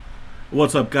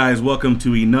What's up, guys? Welcome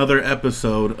to another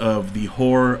episode of the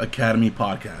Horror Academy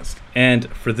podcast.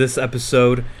 And for this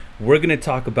episode, we're going to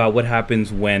talk about what happens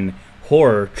when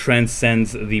horror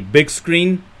transcends the big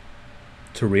screen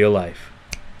to real life.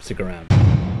 Stick around.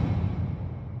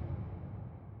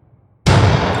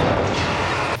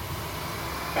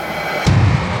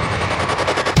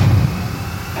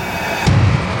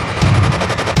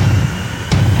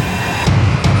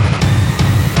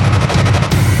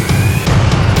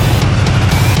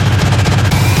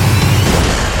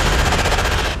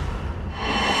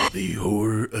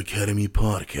 Academy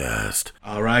podcast.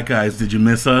 All right, guys, did you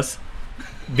miss us?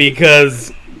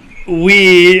 Because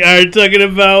we are talking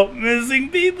about missing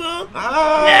people.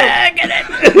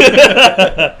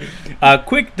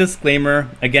 Quick disclaimer.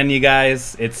 Again, you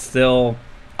guys, it's still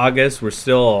August. We're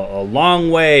still a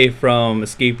long way from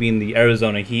escaping the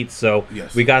Arizona heat. So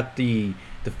yes. We got the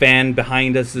fan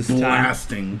behind us this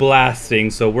time.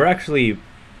 Blasting. So we're actually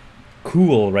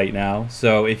cool right now.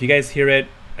 So if you guys hear it,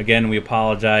 again, we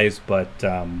apologize, but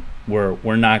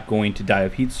we're not going to die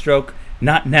of heat stroke.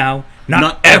 Not now.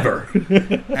 Not ever.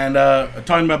 And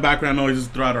talking about background noises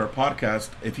throughout our podcast,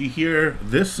 if you hear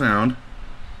this sound,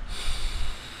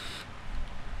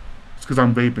 it's because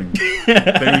I'm vaping.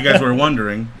 If you guys were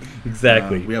wondering.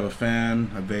 Exactly. We have a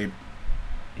fan, a vape.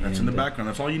 That's in the background.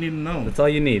 That's all you need to know. That's all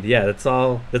you need. Yeah, that's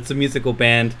all. That's a musical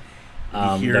band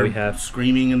you hear that we have.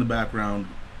 Screaming in the background.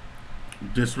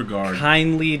 Disregard.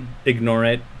 Kindly ignore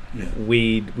it. Yeah.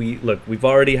 We look. We've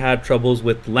already had troubles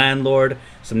with landlord,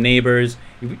 some neighbors.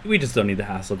 We just don't need the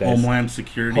hassle, guys. Homeland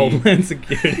Security.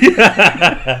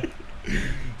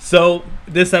 So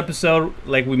this episode,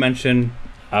 like we mentioned,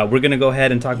 we're gonna go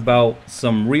ahead and talk about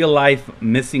some real life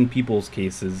missing people's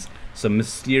cases, some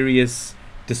mysterious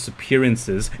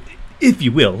disappearances, if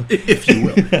you will,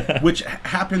 which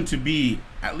happen to be,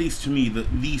 at least to me,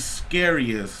 the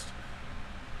scariest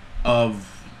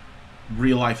of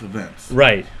real life events.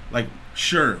 Right. Like,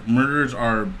 sure, murders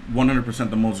are 100%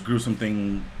 the most gruesome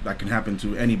thing that can happen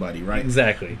to anybody, right?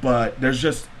 Exactly. But there's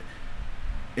just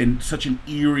such an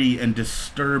eerie and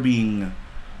disturbing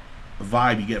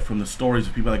vibe you get from the stories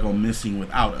of people that go missing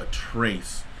without a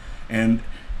trace. And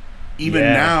even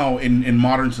now in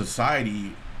modern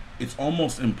society, it's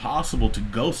almost impossible to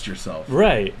ghost yourself.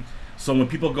 Right. So when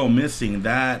people go missing,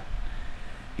 that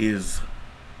is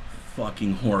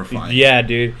fucking horrifying. Yeah,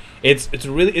 dude. It's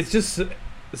just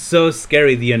so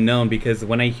scary, the unknown, because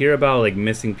when I hear about like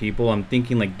missing people, I'm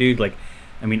thinking like, dude, like,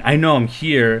 I mean, I know I'm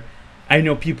here, I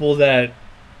know people that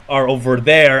are over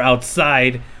there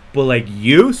outside, but like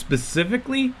you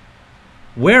specifically,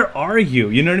 where are you?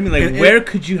 You know what I mean? Like, where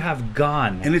could you have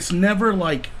gone? And it's never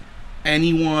like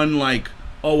anyone like,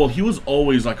 oh well, he was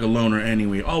always like a loner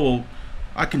anyway. Oh well,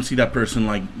 I can see that person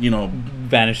like,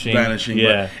 vanishing.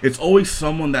 Yeah. But it's always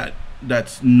someone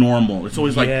that's normal. It's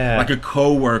always like a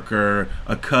coworker,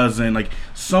 a cousin, like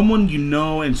someone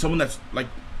and someone that's like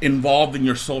involved in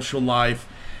your social life.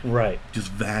 Right. Just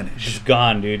vanished. Just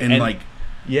gone, dude. And like,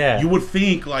 you would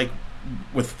think like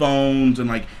with phones and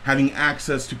like having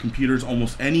access to computers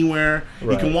almost anywhere,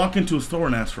 you can walk into a store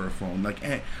and ask for a phone.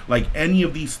 Like any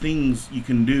of these things you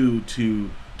can do to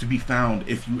be found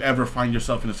if you ever find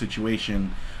yourself in a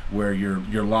situation where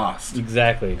you're lost.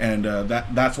 Exactly. And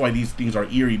that's why these things are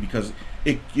eerie, because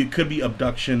it could be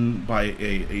abduction by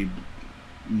a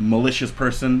malicious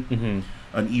person,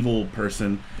 an evil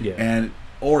person,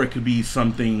 or it could be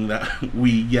something that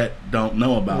we yet don't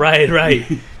know about. Right.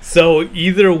 So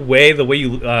either way, the way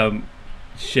you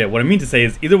what I mean to say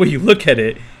is either way you look at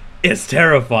it, it's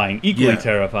terrifying, equally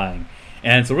terrifying.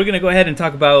 And so we're gonna go ahead and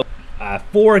talk about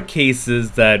 4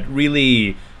 cases that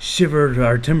really shivered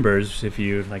our timbers, if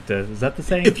you like to. Is that the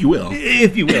saying? If you will.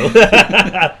 If you will.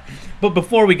 But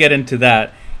before we get into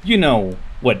that, you know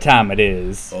what time it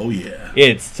is. Oh, yeah.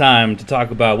 It's time to talk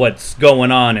about what's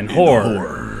going on in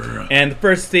horror. And the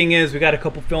first thing is, we got a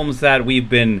couple films that we've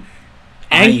been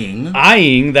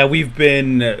eyeing that we've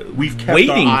kept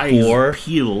waiting our eyes for.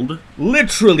 Peeled.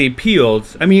 Literally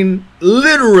peeled. I mean,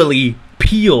 literally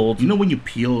peeled. You know when you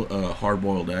peel a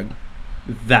hard-boiled egg?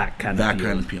 That kind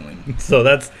of peeling. So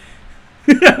that's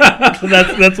that's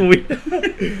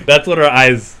what our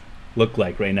eyes look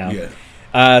like right now.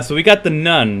 Yeah. So we got The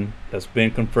Nun that's been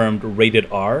confirmed rated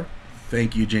R.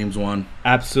 Thank you, James Wan.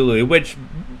 Absolutely, which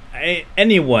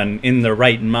anyone in their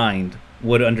right mind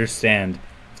would understand.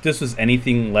 If this was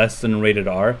anything less than rated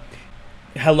R,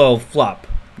 hello, flop.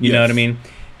 You know what I mean?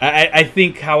 I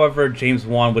think, however, James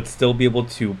Wan would still be able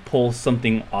to pull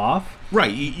something off.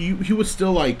 Right. He would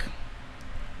still like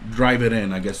drive it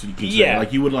in, I guess you could say. Yeah.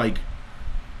 Like, you would like,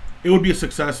 it would be a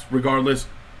success regardless,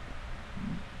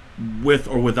 with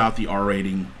or without the R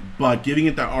rating. but giving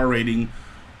it that R rating,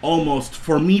 almost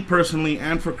for me personally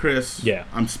and for Chris,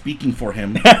 I'm speaking for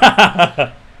him.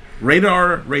 Rated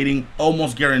R rating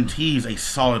almost guarantees a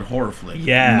solid horror flick.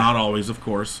 Yeah, not always, of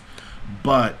course,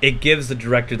 but it gives the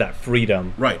director that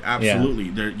freedom. Right, absolutely.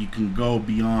 There, you can go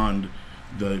beyond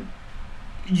the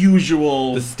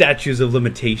usual statutes of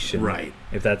limitation. Right,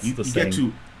 if that's the saying. You get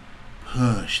to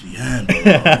push the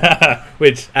envelope.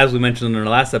 Which, as we mentioned in our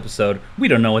last episode, we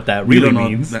don't know what that really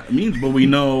means. What that means, but we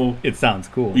know it sounds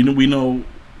cool. We know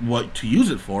what to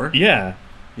use it for. Yeah.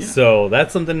 So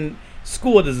that's something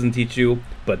school doesn't teach you,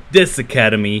 but this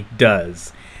academy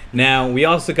does. Now, we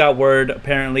also got word,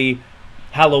 apparently,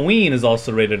 Halloween is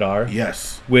also rated R.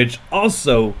 Yes. Which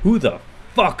also, who the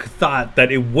fuck thought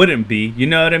that it wouldn't be? You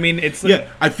know what I mean? It's like,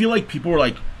 I feel like people were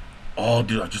like, "Oh,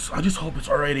 dude, I just hope it's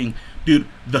R rating." Dude,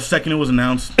 the second it was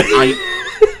announced,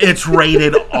 it's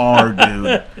rated R,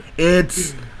 dude.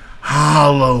 It's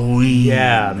Halloween.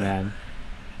 Yeah, man.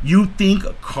 You think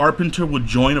Carpenter would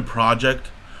join a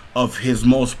project of his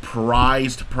most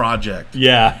prized project?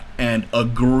 Yeah. And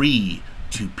agree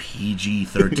to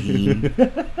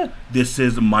PG-13? This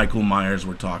is Michael Myers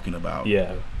we're talking about.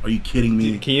 Yeah. Are you kidding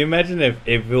me? Can you imagine if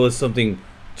it was something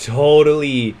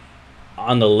totally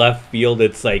on the left field?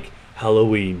 It's like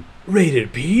Halloween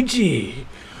rated PG.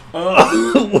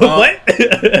 What?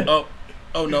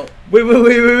 Oh no.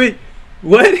 Wait.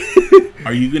 What?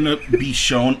 Are you gonna be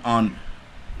shown on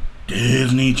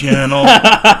Disney Channel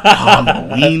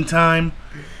Halloween time?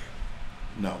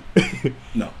 No.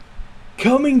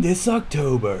 Coming this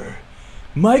October,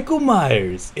 Michael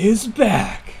Myers is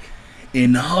back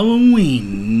in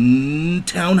Halloween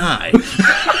Town High.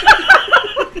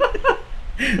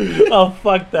 Oh,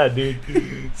 fuck that, dude.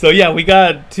 So yeah, we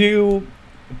got 2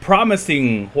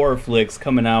 promising horror flicks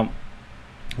coming out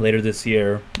later this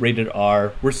year, rated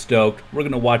R. We're stoked. We're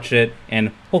gonna watch it,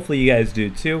 and hopefully you guys do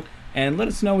too. And let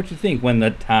us know what you think when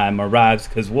the time arrives,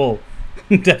 because we'll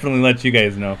definitely let you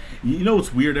guys know. You know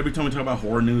what's weird? Every time we talk about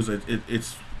horror news, it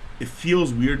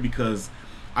feels weird because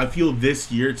I feel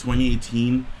this year,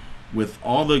 2018, with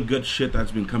all the good shit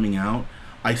that's been coming out,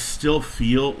 I still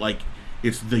feel like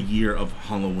it's the year of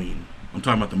Halloween. I'm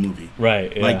talking about the movie.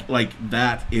 Right, yeah. Like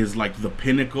that is like the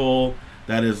pinnacle.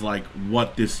 That is like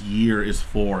what this year is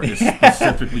for. It's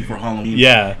specifically for Halloween.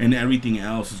 Yeah. And everything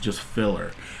else is just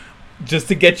filler. Just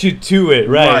to get you to it,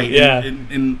 right? Yeah.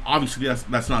 And obviously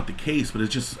that's not the case, but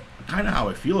it's just kind of how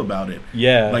I feel about it.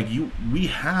 Yeah. Like we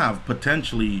have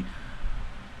potentially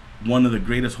one of the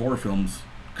greatest horror films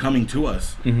coming to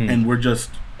us, and we're just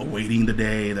awaiting the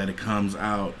day that it comes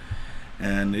out,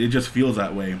 and it just feels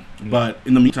that way. But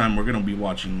in the meantime, we're gonna be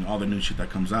watching all the new shit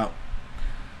that comes out,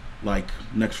 like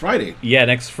next Friday. Yeah,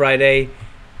 next Friday.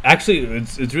 Actually,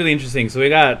 it's really interesting. So we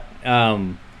got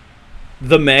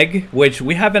The Meg, which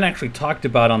we haven't actually talked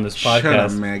about on this podcast. Shut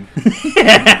up, Meg.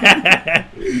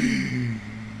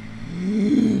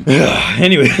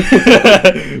 Anyway,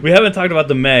 we haven't talked about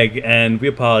The Meg, and we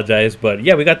apologize. But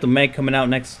yeah, we got The Meg coming out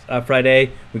next Friday.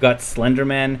 We got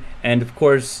Slenderman, and of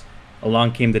course,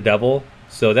 Along Came the Devil.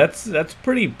 So that's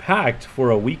pretty packed for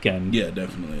a weekend. Yeah,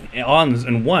 definitely.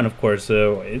 And one, of course.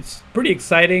 So it's pretty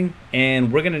exciting,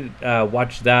 and we're gonna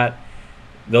watch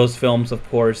those films, of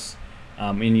course.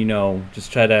 And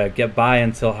just try to get by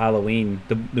until Halloween,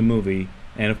 the movie,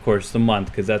 and of course the month,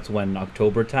 because that's when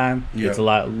October time. Yeah. It's a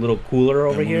little cooler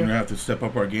over here. We're gonna have to step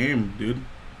up our game, dude.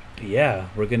 Yeah,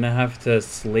 we're gonna have to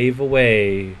slave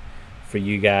away for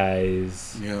you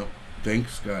guys. Yeah,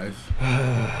 thanks, guys.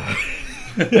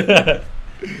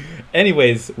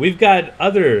 Anyways, we've got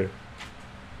other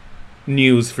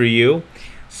news for you.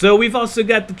 So we've also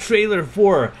got the trailer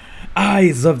for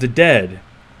Eyes of the Dead.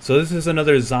 So this is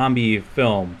another zombie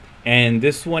film, and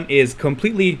this one is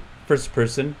completely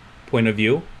first-person point of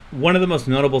view. One of the most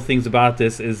notable things about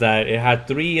this is that it had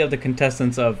 3 of the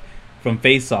contestants from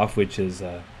Face Off, which is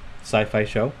a sci-fi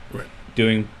show, right,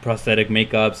 doing prosthetic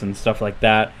makeups and stuff like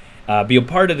that, be a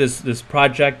part of this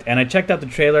project. And I checked out the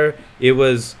trailer. It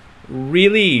was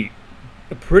really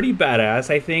pretty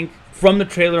badass, I think. From the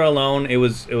trailer alone, it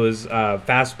was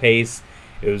fast-paced.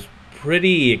 It was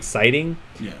pretty exciting.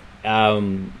 Yeah.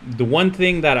 The one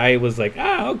thing that I was like,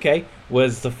 okay,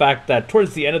 was the fact that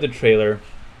towards the end of the trailer,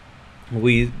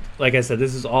 like I said,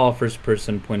 this is all first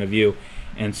person point of view,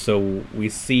 and so we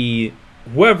see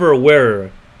whoever we're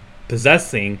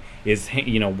possessing is,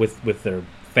 with their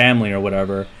family or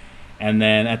whatever, and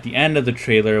then at the end of the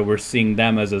trailer, we're seeing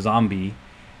them as a zombie,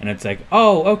 and it's like,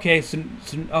 oh, okay, so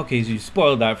you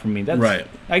spoiled that for me. That's right.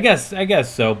 I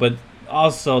guess so, but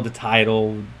also the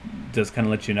title does kind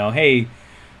of let you know, hey,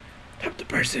 the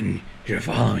person you're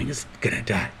following is gonna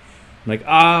die. I'm like,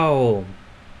 oh,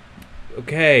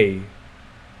 okay,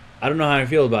 I don't know how I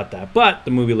feel about that. But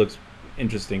the movie looks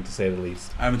interesting, to say the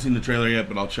least. I haven't seen the trailer yet,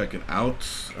 but I'll check it out.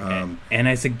 And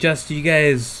I suggest you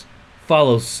guys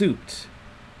follow suit.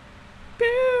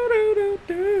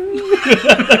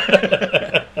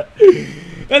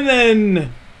 And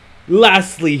then,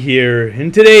 lastly here,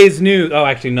 in today's news... Oh,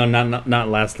 actually, no, not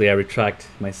lastly. I retract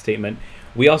my statement.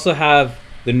 We also have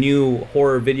the new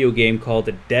horror video game called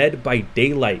Dead by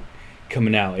Daylight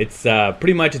coming out. It's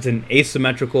pretty much it's an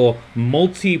asymmetrical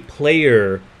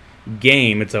multiplayer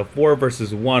game. It's a 4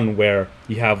 versus 1 where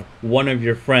you have one of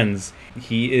your friends.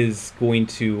 He is going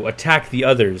to attack the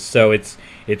others. So it's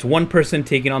one person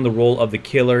taking on the role of the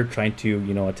killer, trying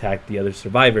to attack the other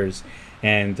survivors.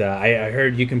 And I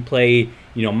heard you can play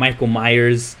Michael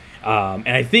Myers, and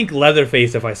I think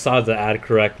Leatherface, if I saw the ad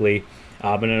correctly,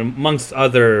 but amongst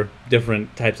other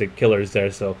different types of killers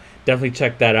there. So definitely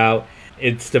check that out.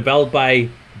 It's developed by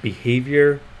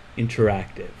Behavior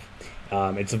Interactive.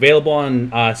 It's available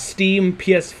on Steam,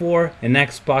 PS4, and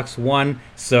Xbox One.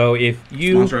 So if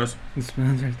you so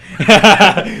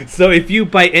if you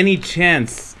by any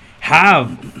chance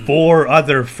have 4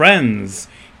 other friends,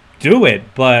 do it.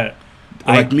 But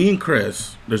like me and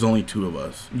Chris, there's only 2 of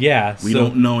us. Yeah, we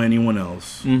don't know anyone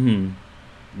else. Mm-hmm.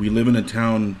 We live in a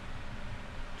town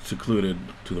secluded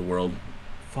to the world,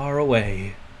 far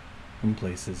away from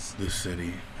places. This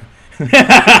city. So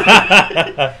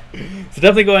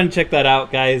definitely go ahead and check that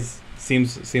out, guys.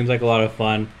 Seems like a lot of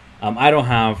fun. I don't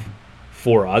have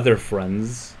 4 other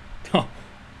friends.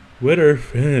 What are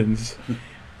friends?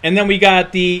 And then we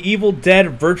got the Evil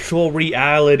Dead virtual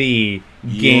reality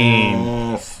game.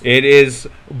 Yes. It is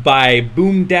by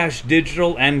Boom Dash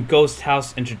Digital and Ghost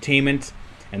House Entertainment,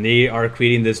 and they are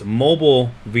creating this mobile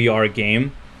VR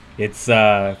game. It's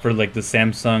for like the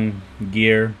Samsung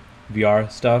Gear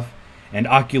VR stuff and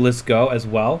Oculus Go as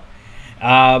well.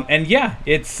 And yeah,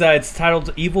 it's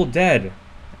titled Evil Dead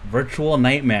Virtual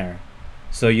Nightmare.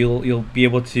 So you'll be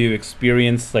able to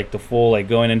experience like the full like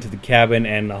going into the cabin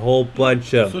and a whole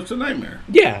bunch of. So it's a nightmare.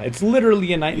 Yeah, it's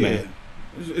literally a nightmare. Yeah.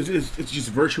 It's just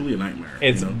virtually a nightmare.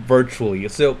 It's virtually.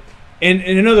 So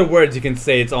in other words, you can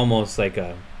say it's almost like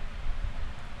a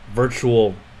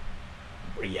virtual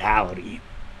reality.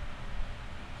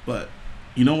 But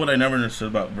you know what I never understood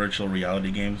about virtual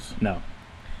reality games? No.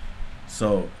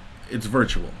 So it's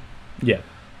virtual. Yeah.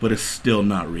 But it's still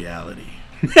not reality.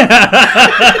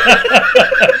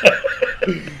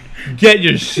 Get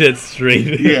your shit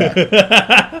straight.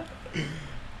 Yeah.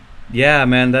 Yeah,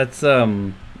 man, that's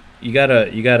you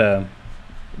gotta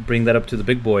bring that up to the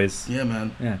big boys. Yeah,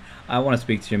 man. Yeah. I want to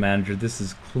speak to your manager. This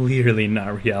is clearly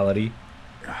not reality.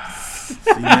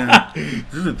 See, man,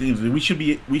 this is the thing.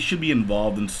 We should be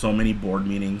involved in so many board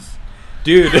meetings.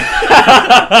 Dude.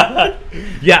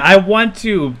 Yeah, I want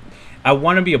to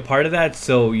be a part of that,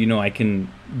 so I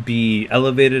can be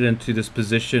elevated into this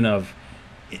position of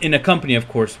in a company, of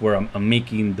course, where I'm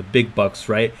making the big bucks,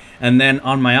 right? And then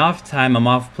on my off time, I'm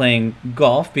off playing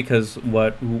golf, because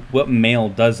what male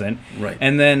doesn't? Right.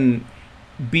 And then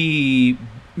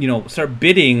start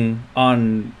bidding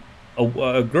on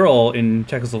a girl in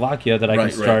Czechoslovakia that I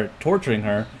can start torturing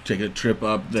her. Take a trip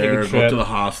up there, go to the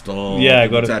hostel. Yeah,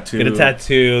 get a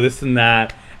tattoo, this and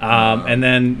that. And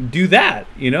then do that,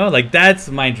 like that's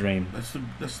my dream.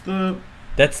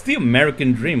 That's the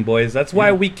American dream, boys. That's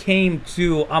why we came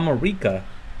to America,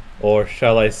 or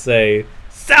shall I say,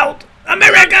 South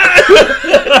America.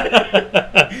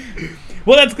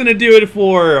 Well, that's gonna do it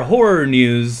for horror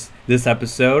news this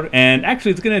episode, and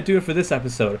actually, it's gonna do it for this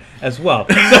episode as well.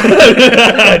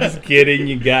 Just kidding,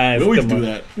 you guys. We always do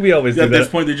that. We always do that. At this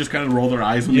point, they just kind of roll their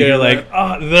eyes when they're like,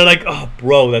 oh,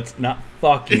 bro, that's not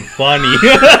fucking funny.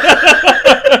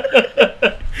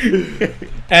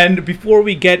 And before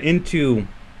we get into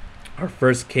our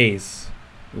first case,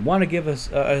 we want to give us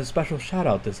a special shout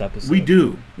out this episode. We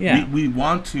do. Yeah. We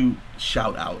want to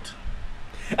shout out.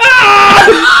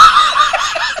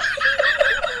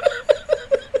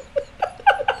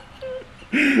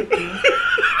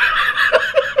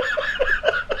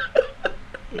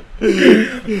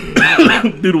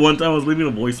 Dude, one time I was leaving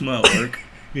a voicemail at work.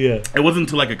 Yeah. It wasn't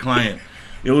to like a client.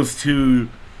 It was to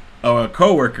a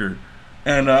coworker.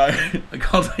 And I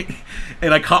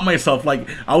caught myself like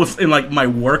I was in like my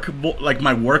work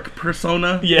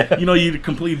persona. Yeah. You're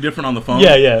completely different on the phone.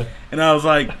 Yeah. And I was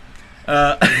like,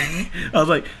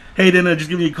 hey, Dana, just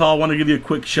give me a call. I want to give you a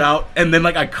quick shout. And then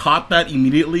like I caught that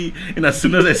immediately. And as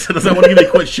soon as I said, I want to give you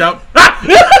a quick shout.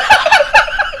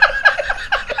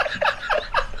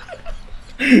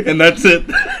 And that's it.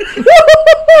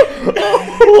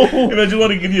 And I just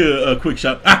want to give you a quick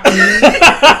shout.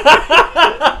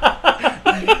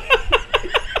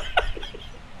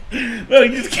 No,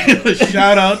 you just gave a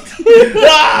shout out.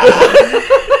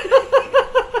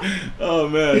 Oh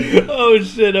man. Oh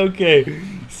shit. Okay.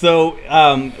 So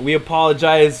we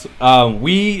apologize.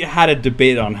 We had a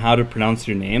debate on how to pronounce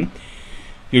your name,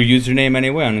 your username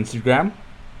anyway, on Instagram.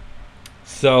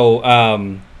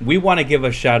 So we want to give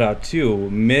a shout out to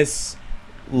Miss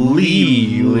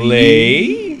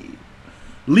Lele.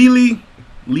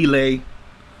 Lele,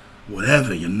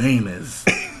 whatever your name is,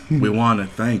 we want to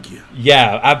thank you.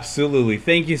 Yeah, absolutely.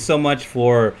 Thank you so much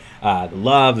for the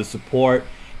love, the support,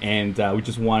 and we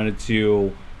just wanted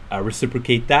to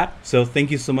reciprocate that. So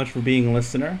thank you so much for being a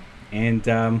listener, and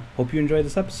hope you enjoyed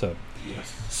this episode.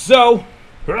 Yes. So,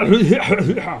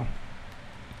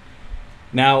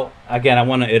 now, again, I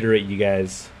want to iterate you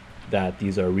guys that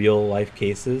these are real life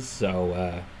cases,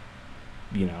 so,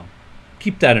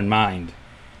 keep that in mind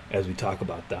as we talk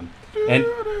about them. And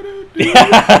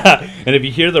and if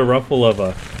you hear the ruffle of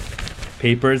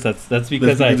papers, that's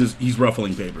because he's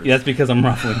ruffling papers. Yeah, that's because I'm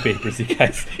ruffling papers, you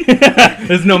guys.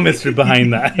 There's no mystery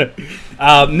behind that.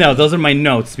 No, those are my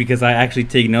notes because I actually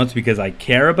take notes because I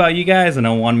care about you guys and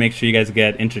I want to make sure you guys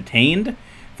get entertained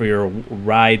for your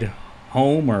ride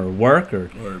home or work or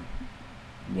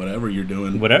whatever you're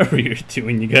doing. Whatever you're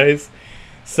doing, you guys.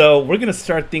 So we're going to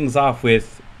start things off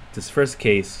with this first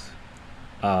case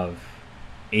of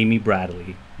Amy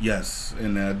Bradley. Yes,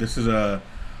 and this is a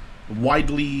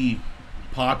widely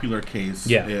popular case.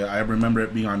 Yeah. I remember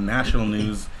it being on national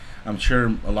news. I'm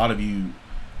sure a lot of you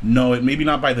know it. Maybe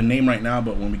not by the name right now,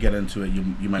 but when we get into it,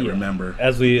 you might remember.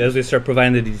 As we start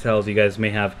providing the details, you guys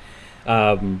may have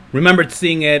remembered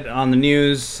seeing it on the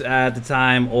news at the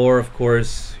time, or of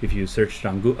course, if you searched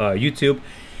on YouTube.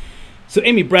 So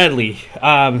Amy Bradley.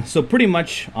 So pretty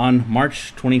much on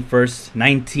March 21st,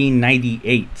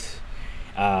 1998,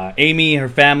 Amy and her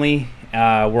family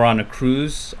were on a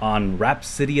cruise on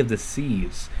Rhapsody of the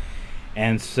Seas.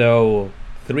 And so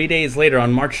 3 days later,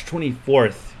 on March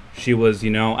 24th, she was,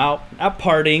 out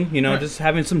partying, just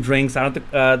having some drinks out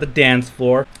at the dance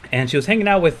floor. And she was hanging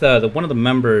out with one of the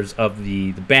members of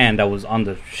the band that was on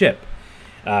the ship.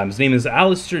 His name is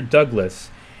Alistair Douglas.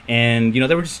 And,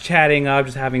 they were just chatting up,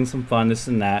 just having some fun, this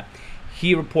and that.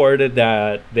 He reported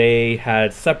that they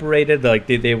had separated, like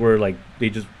they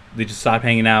just stopped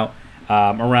hanging out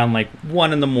around like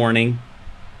 1 a.m.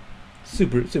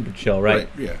 Super chill, right?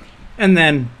 Yeah. And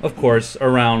then, of course,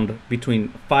 around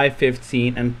between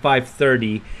 5:15 and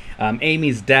 5:30,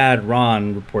 Amy's dad,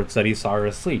 Ron, reports that he saw her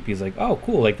asleep. He's like, "Oh,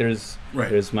 cool! Like there's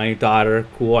my daughter.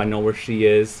 Cool. I know where she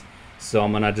is. So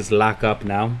I'm gonna just lock up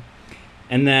now."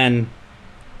 And then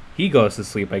he goes to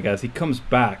sleep. I guess he comes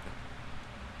back.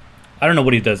 I don't know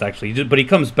what he does actually, but he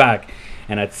comes back,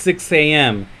 and at 6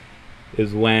 a.m.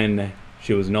 is when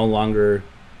she was no longer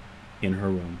in her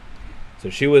room. So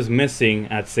she was missing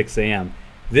at 6 a.m.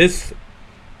 This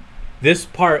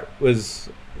part was...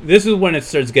 This is when it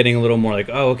starts getting a little more like,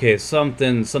 oh, okay,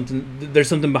 something. There's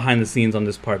something behind the scenes on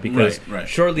this part, because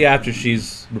shortly after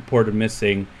she's reported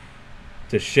missing,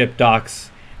 the ship docks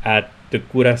at the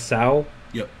Curaçao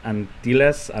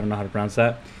Antilles. I don't know how to pronounce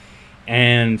that.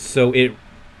 And so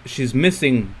she's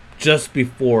missing just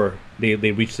before they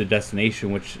reach the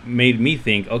destination, which made me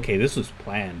think, okay, this was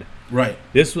planned. Right.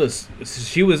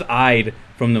 She was eyed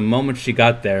from the moment she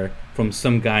got there from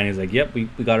some guy, and he's like, yep, we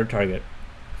got our target.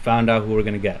 Found out who we're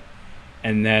going to get.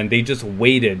 And then they just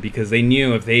waited because they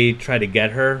knew if they tried to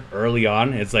get her early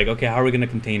on, it's like, okay, how are we going to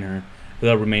contain her for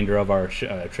the remainder of our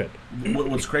trip?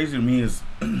 What's crazy to me is,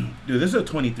 dude, this is a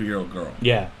 23-year-old girl.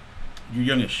 Yeah. You're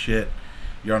young as shit.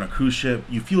 You're on a cruise ship.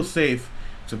 You feel safe.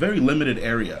 It's a very limited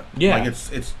area. Yeah. Like,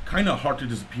 it's kind of hard to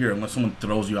disappear unless someone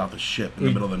throws you off the ship in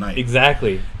the middle of the night.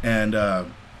 Exactly. And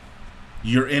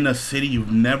you're in a city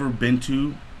you've never been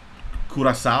to.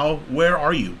 Curaçao. Where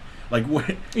are you? Like,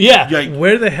 where? Yeah, like,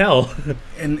 where the hell?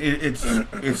 And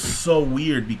it's so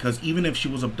weird because even if she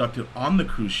was abducted on the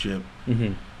cruise ship,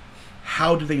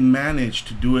 how did they manage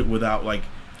to do it without, like,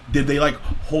 did they, like,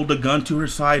 hold a gun to her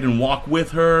side and walk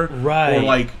with her? Right. Or,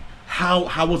 like,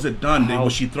 how was it done?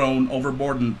 Was she thrown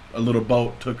overboard and a little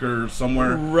boat took her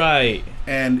somewhere? Right.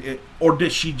 Or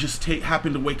did she just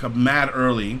happen to wake up mad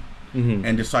early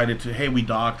and decided to, hey, we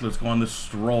docked, let's go on this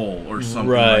stroll or something?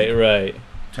 Right.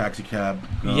 Taxi cab.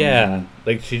 Yeah,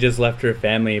 like she just left her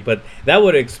family, but that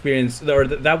would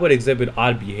exhibit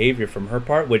odd behavior from her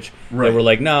part, which they were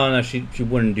like, no, she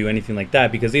wouldn't do anything like that,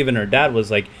 because even her dad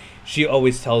was like, she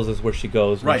always tells us where she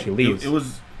goes when she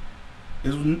leaves.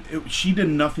 She did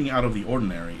nothing out of the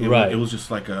ordinary. It was just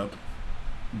like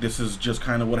this is just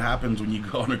kind of what happens when you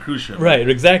go on a cruise ship. Right,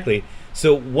 exactly.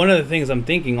 So one of the things I'm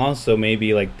thinking also,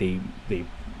 maybe like they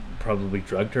probably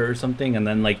drugged her or something, and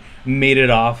then like made it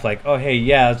off like, oh hey,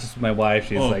 yeah, it's just my wife.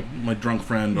 She's like my drunk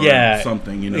friend or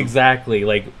something, you know. Exactly.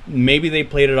 Like maybe they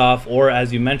played it off, or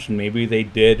as you mentioned, maybe they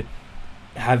did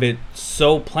have it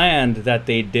so planned that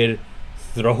they did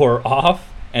throw her off,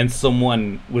 and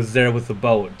someone was there with a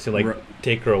boat to like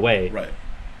take her away. Right.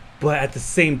 But at the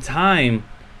same time,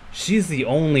 she's the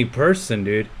only person,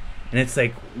 dude, and it's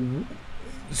like.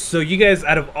 So you guys,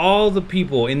 out of all the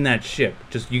people in that ship,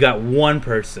 just you got one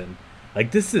person.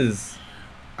 Like this is.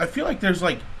 I feel like there's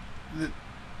like,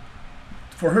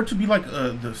 for her to be like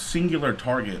the singular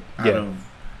target out of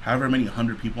however many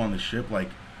 100 people on the ship, like,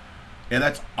 yeah,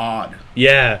 that's odd.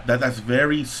 Yeah. That's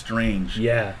very strange.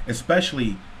 Yeah.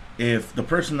 Especially if the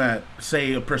person that,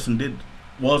 say, a person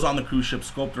was on the cruise ship,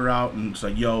 scoped her out, and it's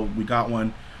like, yo, we got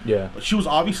one. Yeah. But she was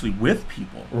obviously with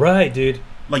people. Right, dude.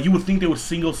 Like, you would think they would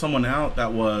single someone out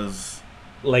that was...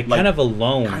 Like kind of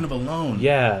alone. Kind of alone.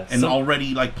 Yeah. And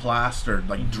already, like, plastered,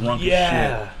 like, drunk as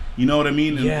shit. You know what I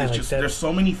mean? Yeah, it's like just, there's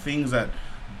so many things that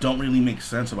don't really make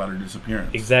sense about her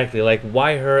disappearance. Exactly. Like,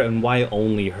 why her and why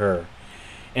only her?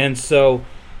 And so,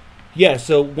 yeah,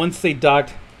 so once they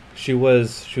docked, she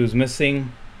was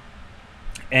missing.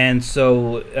 And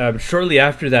so, shortly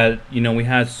after that, you know, we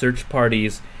had search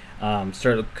parties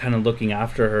start kind of looking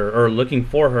after her, or looking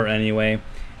for her anyway.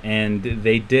 And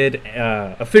they did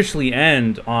officially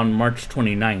end on March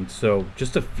 29th, so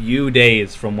just a few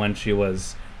days from when she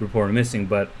was reported missing.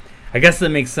 But I guess that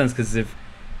makes sense, because if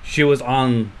she was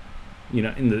on, you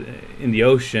know, in the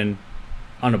ocean,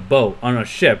 on a boat, on a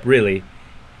ship, really,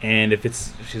 and if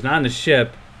she's not on the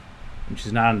ship and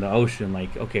she's not in the ocean,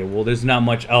 like, okay, well, there's not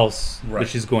much else that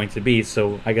she's going to be.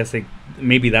 So I guess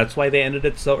maybe that's why they ended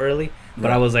it so early. But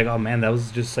I was like, oh man, that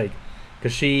was just like,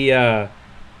 because she.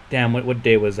 Damn, what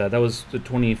day was that? That was the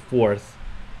 24th.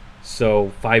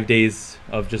 So 5 days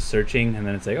of just searching, and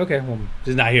then it's like, okay, well,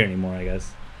 she's not here anymore, I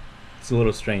guess. It's a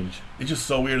little strange. It's just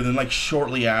so weird. And then, like,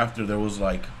 shortly after, there was,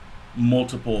 like,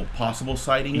 multiple possible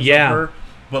sightings of her.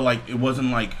 But, like, it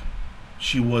wasn't like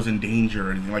she was in danger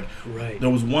or anything. Like, there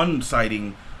was one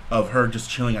sighting of her just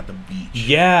chilling at the beach.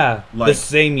 Yeah, like, the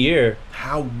same year.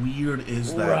 How weird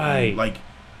is that? Right. Man? Like,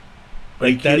 are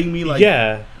you kidding me? Like,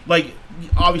 yeah. Like,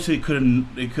 obviously it could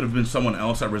have been someone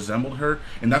else that resembled her,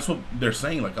 and that's what they're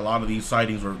saying. Like, a lot of these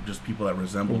sightings were just people that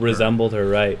resembled her,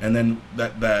 right? And then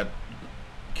that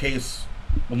case,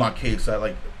 well, not case, that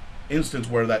like instance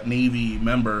where that Navy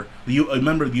member, a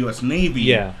member of the U.S.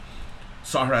 Navy,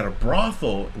 saw her at a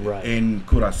brothel in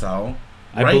Curaçao.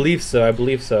 Right? I believe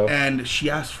so. And she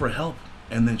asked for help,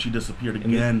 and then she disappeared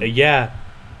again.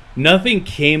 Nothing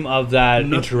came of that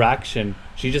interaction.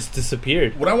 She just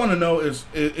disappeared. What I want to know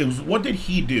is what did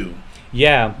he do?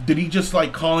 Yeah. Did he just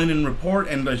like call in and report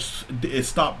and it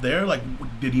stopped there? Like,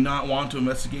 did he not want to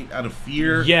investigate out of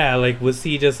fear? Yeah, like, was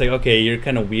he just like, okay, you're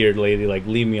kind of weird, lady, like,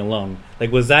 leave me alone?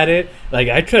 Like, was that it? Like,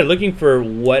 I tried looking for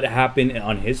what happened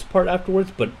on his part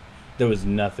afterwards, but there was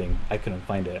nothing. I couldn't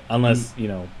find it. Unless, you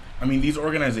know. I mean, these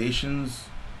organizations,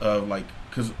 like,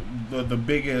 because the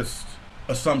biggest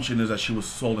assumption is that she was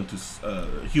sold into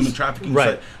human trafficking,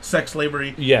 sex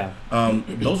slavery. Yeah.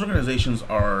 Those organizations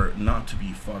are not to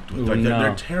be fucked with. Like,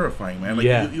 they're terrifying, man.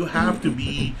 Like, you have to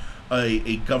be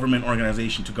a government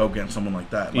organization to go against someone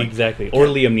like that. Like, exactly. Or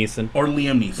Liam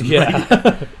Neeson. Yeah.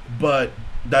 Right? But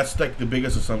that's like the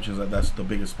biggest assumption, that's the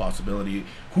biggest possibility.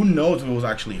 Who knows if it was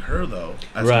actually her, though,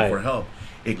 asking for help.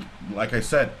 It, like I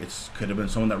said, it could have been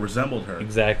someone that resembled her.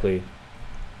 Exactly.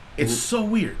 It's so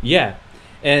weird. Yeah.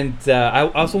 And I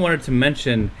also wanted to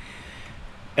mention,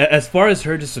 as far as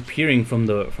her disappearing from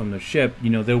the ship,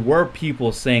 you know, there were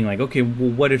people saying like, okay,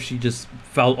 well, what if she just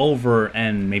fell over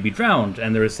and maybe drowned?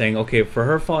 And they were saying, okay, for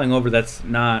her falling over, that's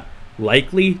not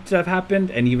likely to have happened.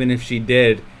 And even if she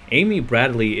did, Amy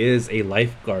Bradley is a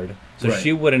lifeguard, so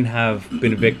she wouldn't have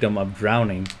been a victim of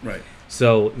drowning. Right.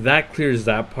 So that clears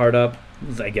that part up,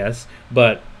 I guess.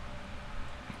 But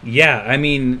yeah, I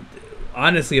mean,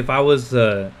 honestly, if I was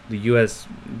the U.S.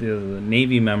 the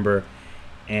Navy member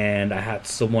and I had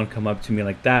someone come up to me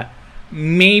like that,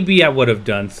 maybe I would have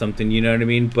done something, you know what I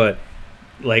mean? But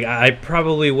like, I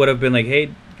probably would have been like,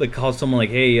 hey, like, call someone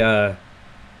like, hey,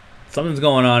 something's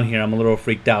going on here. I'm a little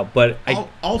freaked out. But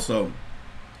also,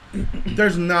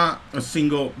 there's not a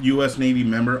single U.S. Navy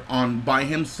member by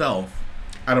himself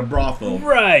at a brothel in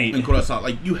Curaçao.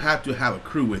 Like, you have to have a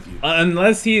crew with you,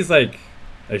 unless he's like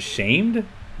ashamed.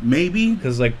 Maybe.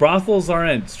 Because, like, brothels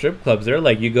aren't strip clubs. They're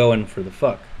like, you go in for the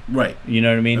fuck. Right. You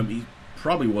know what I mean? He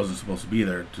probably wasn't supposed to be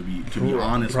there, to be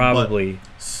honest. Probably.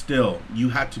 But still, you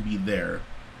had to be there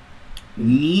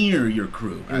near your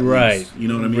crew, at least. You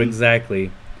know what I mean?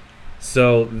 Exactly.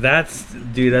 So that's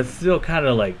still kind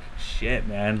of like shit,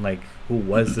 man. Like, who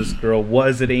was this girl?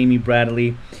 Was it Amy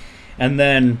Bradley? And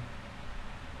then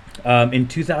in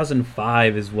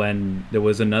 2005 is when there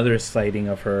was another sighting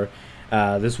of her.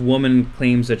 This woman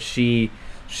claims that she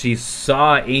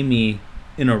saw Amy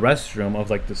in a restroom of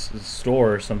like this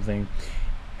store or something,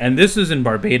 and this is in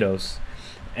Barbados.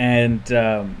 And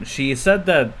she said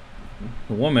that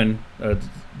the woman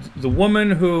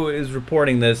who is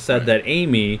reporting this said that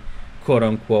Amy, quote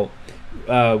unquote,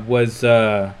 was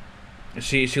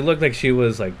she looked like she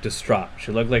was like distraught.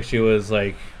 She looked like she was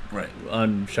like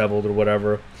unshoveled or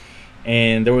whatever.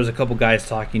 And there was a couple guys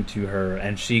talking to her,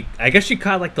 and I guess she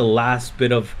caught like the last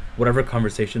bit of whatever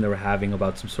conversation they were having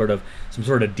about some sort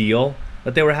of deal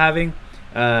that they were having.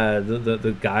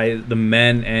 The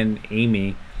men and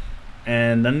Amy,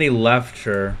 and then they left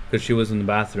her because she was in the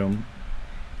bathroom,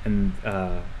 and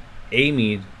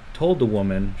Amy told the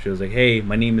woman, she was like, "Hey,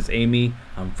 my name is Amy.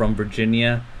 I'm from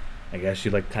Virginia." I guess she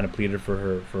like kind of pleaded for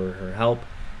her help,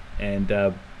 and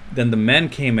then the men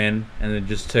came in and they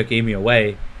just took Amy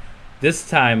away. This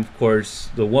time, of course,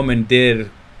 the woman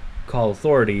did call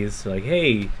authorities, like,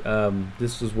 "Hey,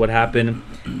 this is what happened."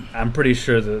 I'm pretty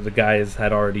sure the guys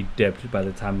had already dipped by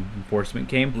the time enforcement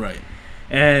came. Right.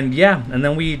 And yeah, and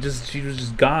then she was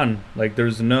just gone. Like,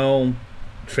 there's no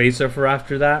trace of her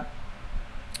after that.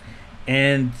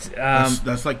 And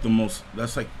that's like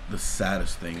the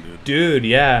saddest thing, dude. Dude,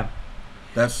 yeah.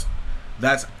 That's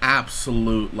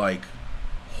absolute like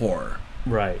horror.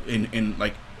 Right. In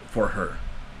like for her.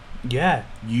 Yeah.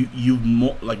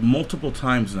 You've like multiple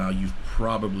times now you've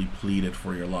probably pleaded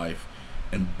for your life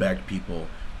and begged people,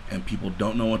 and people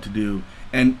don't know what to do.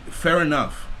 And fair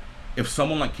enough. If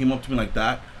someone like came up to me like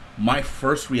that, my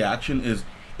first reaction is,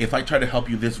 if I try to help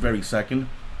you this very second,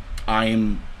 I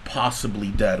am possibly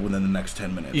dead within the next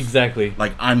 10 minutes. Exactly.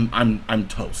 Like I'm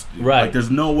toast, dude. Right. Like there's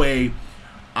no way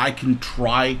I can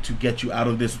try to get you out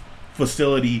of this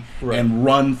facility and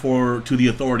run to the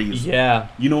authorities. Yeah.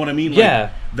 You know what I mean? Like,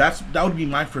 yeah. That would be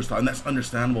my first thought, and that's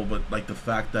understandable, but like the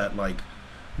fact that like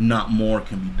not more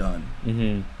can be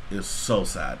done is so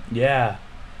sad. Yeah.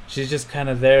 She's just kind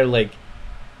of there, like,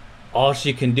 all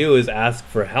she can do is ask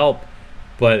for help,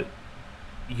 but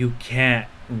you can't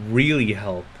really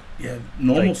help. Yeah,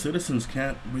 normal citizens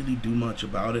can't really do much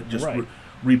about it. Just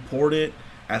report it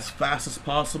as fast as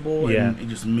possible, and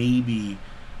just maybe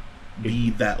be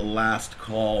that last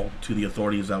call to the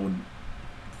authorities that would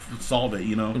solve it,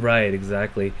 you know? Right,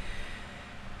 exactly.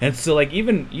 And so, like,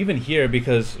 even here,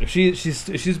 because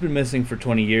she's been missing for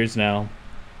 20 years now.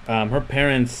 Her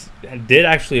parents did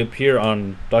actually appear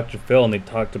on Dr. Phil, and they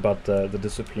talked about the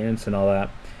disappearance and all that.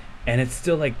 And it's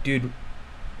still like, dude,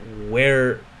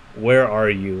 where are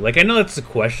you? Like, I know that's a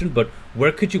question, but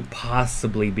where could you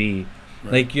possibly be?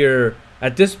 Right. Like, you're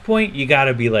at this point, you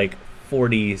gotta be like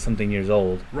 40 something years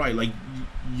old. Right, like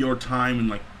your time in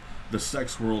like the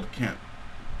sex world can't,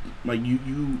 like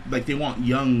you like they want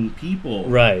young people.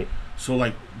 Right. So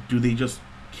like, do they just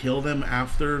kill them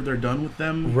after they're done with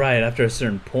them? Right, after a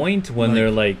certain point when they're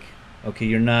like, okay,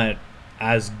 you're not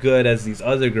as good as these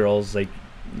other girls, like,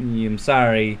 I'm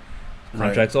sorry,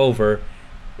 contract's over.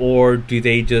 Or do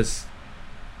they just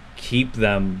keep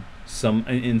them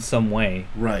in some way?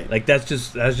 Right. Like, that's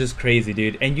just crazy,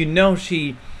 dude. And you know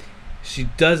she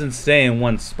doesn't stay in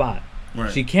one spot.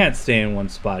 Right. She can't stay in one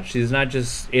spot. She's not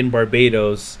just in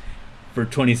Barbados for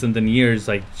 20 something years.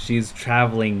 Like, she's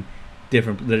traveling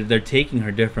different, they're taking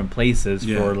her different places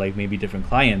for like maybe different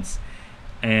clients.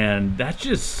 And that's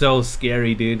just so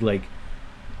scary, dude. Like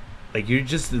you're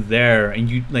just there, and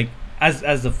you like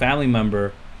as a family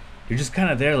member, you're just kind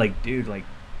of there, like, dude, like,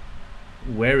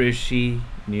 where is she?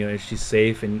 You know, is she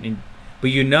safe? And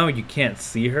but you know you can't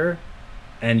see her,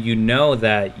 and you know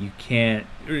that you can't.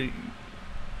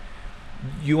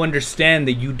 You understand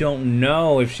that you don't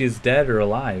know if she's dead or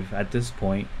alive at this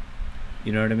point.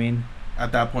 You know what I mean?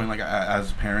 At that point, like,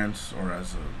 as parents or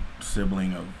as a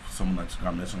sibling of someone that's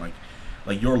gone missing,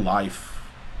 like your life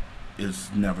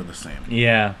is never the same.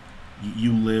 Yeah.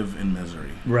 You live in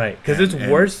misery. Right. Because it's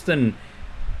worse than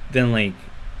like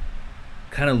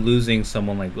kind of losing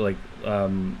someone like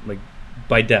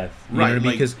by death. You know what I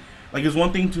mean? Because like it's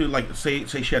one thing to like say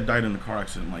she had died in a car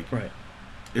accident. Like, right.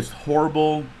 It's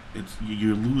horrible. It's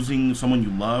you're losing someone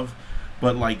you love,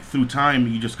 but like through time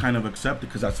you just kind of accept it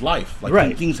because that's life.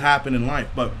 Like things happen in life.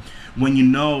 But when you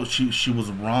know she was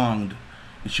wronged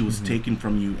and she was taken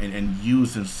from you and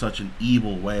used in such an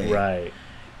evil way, right?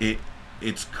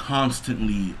 It's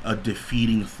constantly a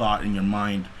defeating thought in your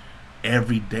mind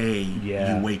every day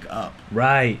you wake up.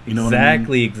 Right. You know what I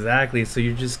mean? Exactly. So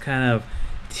you're just kind of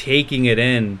taking it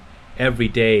in, every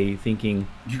day thinking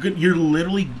you're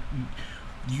literally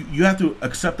you have to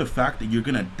accept the fact that you're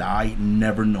gonna die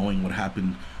never knowing what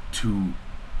happened to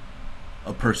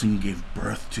a person you gave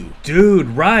birth to. Dude,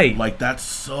 right. Like, that's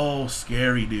so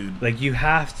scary, dude. Like, you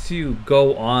have to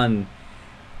go on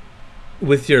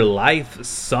with your life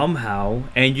somehow,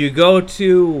 and you go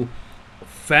to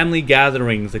family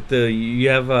gatherings. Like, you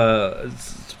have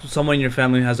someone in your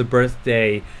family who has a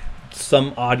birthday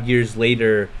some odd years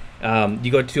later.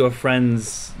 You go to a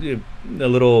friend's a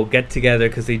little get together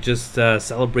because they just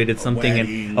celebrated something,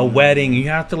 and a wedding. You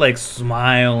have to like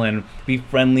smile and be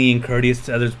friendly and courteous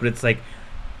to others, but it's like,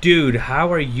 dude,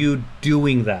 how are you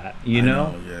doing that? You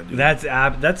know? Yeah,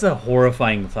 dude. That's a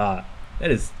horrifying thought. That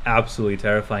is absolutely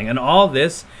terrifying. And all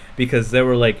this because they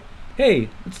were like, hey,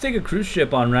 let's take a cruise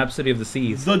ship on Rhapsody of the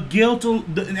Seas. The guilt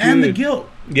and the guilt.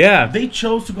 Yeah. They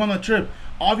chose to go on that trip.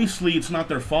 Obviously, it's not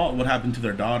their fault what happened to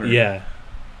their daughter. Yeah.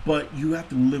 But you have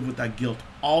to live with that guilt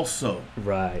also.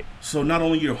 Right. So not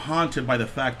only you're haunted by the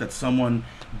fact that someone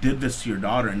did this to your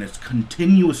daughter and is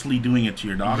continuously doing it to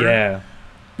your daughter. Yeah.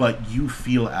 But you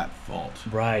feel at fault.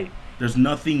 Right. There's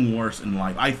nothing worse in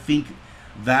life. I think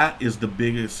that is the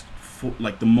biggest,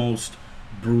 like the most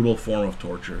brutal form of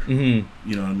torture. Mm-hmm.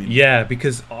 You know what I mean? Yeah,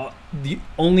 because the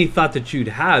only thought that you'd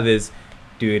have is,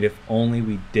 dude, if only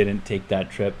we didn't take that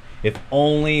trip. If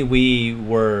only we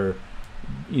were,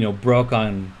 broke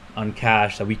on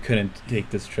cash that we couldn't take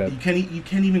this trip. You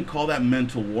can't even call that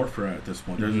mental warfare at this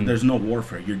point. There's no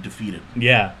warfare. You're defeated.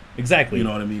 Yeah, exactly. You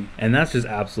know what I mean? And that's just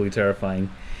absolutely terrifying.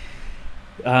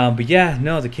 But yeah,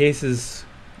 no, the case is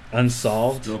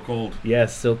unsolved. Still cold. Yeah,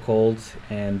 still cold.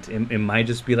 And it might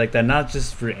just be like that, not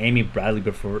just for Amy Bradley,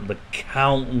 but for the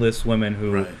countless women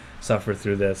who suffer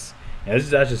through this. Yeah,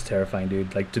 that's just terrifying,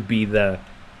 dude. Like, to be the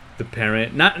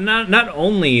parent, not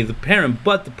only the parent,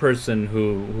 but the person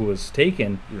who was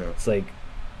taken. Yeah. It's like,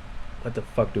 what the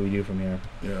fuck do we do from here?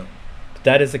 Yeah. But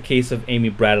that is the case of Amy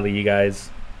Bradley, you guys.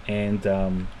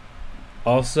 And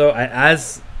also,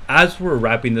 as we're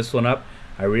wrapping this one up,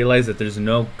 I realize that there's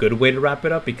no good way to wrap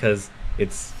it up because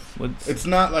it's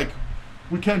not like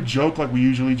we can't joke like we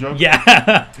usually joke.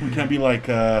 Yeah. We can't be like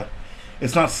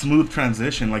it's not smooth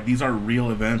transition. Like, these are real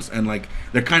events and like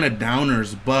they're kind of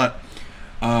downers, but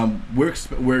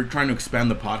we're trying to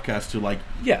expand the podcast to like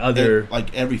other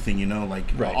like everything,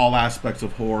 like all aspects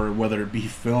of horror, whether it be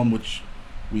film, which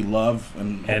we love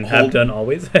and have done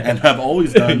always and have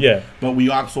always done. Yeah. But we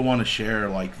also want to share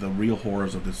like the real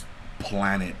horrors of this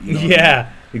planet.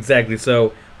 Exactly.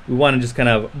 So we want to just kind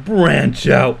of branch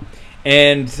out,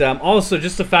 and also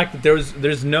just the fact that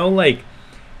there's no like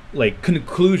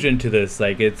conclusion to this.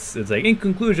 Like it's like, in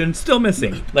conclusion, still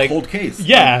missing. Like, cold case.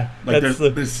 Yeah. Like there's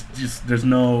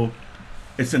no.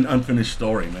 It's an unfinished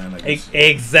story, man. Like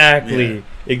exactly. Yeah.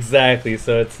 Exactly.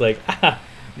 So it's like,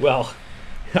 well.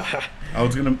 I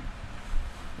was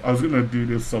gonna do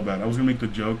this so bad. I was gonna make the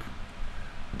joke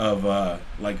of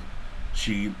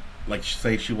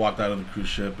say she walked out of the cruise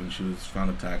ship and she was found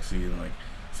a taxi and like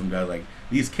some guy like,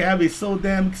 these cabs is so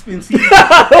damn expensive.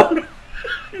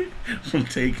 From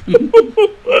Taken.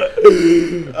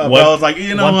 But I was like,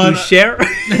 want to share?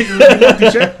 Want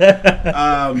to share?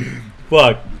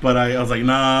 Fuck. But I was like,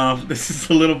 nah, this is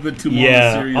a little bit too more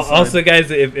serious. Also, guys,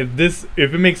 if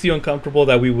it makes you uncomfortable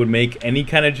that we would make any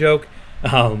kind of joke,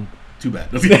 too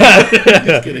bad.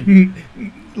 Just kidding.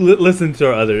 Listen to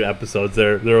our other episodes.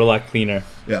 They're a lot cleaner.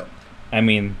 Yeah. I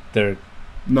mean, they're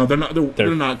not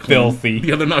clean. Filthy.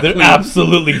 Yeah, they're clean.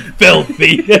 Absolutely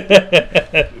filthy.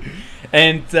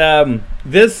 And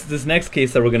this next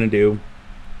case that we're gonna do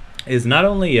is not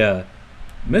only a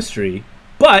mystery,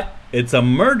 but it's a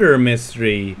murder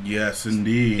mystery. Yes,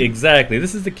 indeed. Exactly.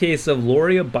 This is the case of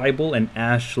Lauria Bible and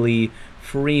Ashley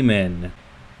Freeman,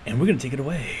 and we're gonna take it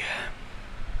away.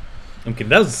 Okay,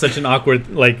 that was such an awkward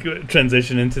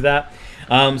transition into that.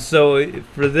 So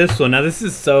for this one, now this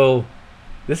is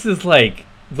like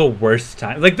the worst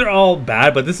time. Like, they're all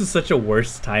bad, but this is such a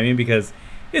worst timing because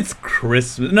it's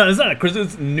Christmas. No, it's not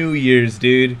Christmas. It's New Year's,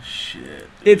 dude. Shit. Dude.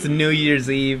 It's New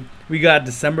Year's Eve. We got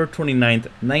December 29th,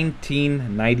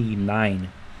 1999.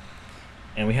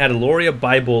 And we had Lauria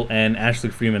Bible and Ashley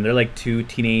Freeman. They're like two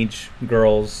teenage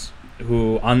girls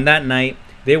who, on that night,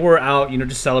 they were out,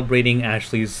 just celebrating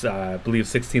Ashley's, I believe,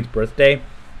 16th birthday.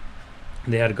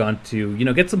 They had gone to,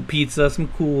 get some pizza, some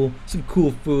cool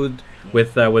food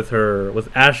with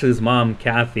Ashley's mom,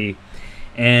 Kathy.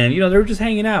 And, they were just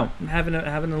hanging out, having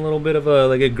a little bit of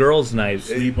a girls' night,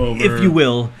 sleepover, if you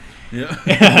will.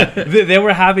 Yeah. They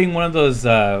were having one of those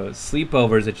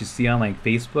sleepovers that you see on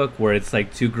Facebook, where it's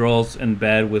like two girls in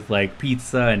bed with like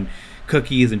pizza and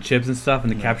cookies and chips and stuff,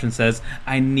 and the caption says,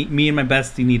 me and my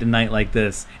bestie need a night like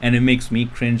this, and it makes me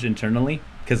cringe internally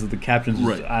because the captions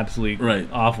is absolutely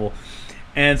awful.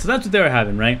 And so that's what they were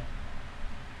having, right?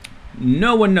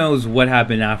 No one knows what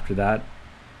happened after that,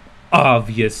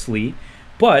 obviously,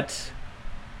 but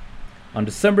on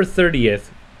December 30th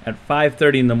at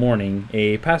 5:30 in the morning,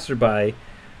 a passerby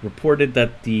reported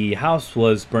that the house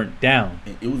was burnt down.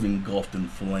 It was engulfed in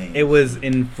flames. It was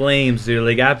in flames, dude,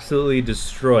 like absolutely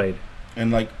destroyed. And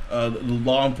like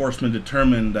law enforcement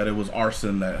determined that it was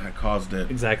arson that had caused it.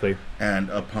 Exactly. And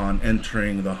upon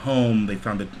entering the home, they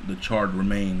found the charred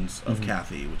remains of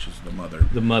Kathy, which is the mother.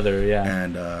 The mother, yeah.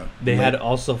 And they had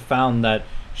also found that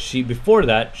before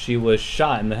that she was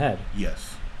shot in the head.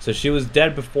 Yes. So she was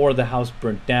dead before the house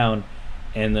burnt down,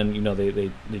 and then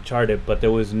they charred it, but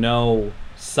there was no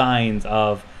signs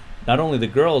of not only the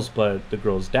girls but the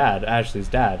girl's dad, Ashley's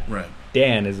dad. Right.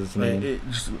 Dan is his name.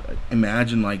 Just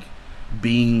imagine like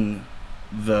being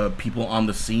the people on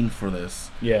the scene for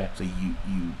this. Yeah. So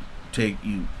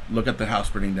you look at the house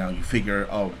burning down, you figure,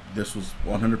 oh, this was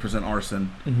 100%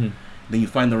 arson. Mm-hmm. Then you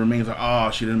find the remains, like,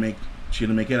 oh, she didn't make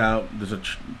it out. There's a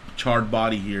charred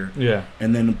body here. Yeah.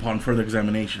 And then upon further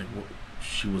examination,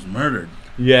 she was murdered.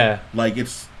 Yeah. Like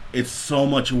it's so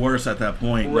much worse at that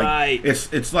point. Right.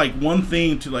 Like, it's like one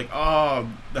thing to like, oh,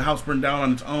 the house burned down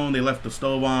on its own. They left the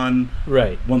stove on.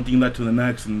 Right. One thing led to the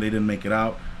next, and they didn't make it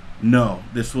out. No,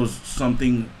 this was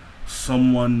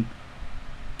someone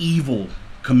evil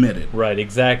committed. Right,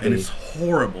 exactly. And it's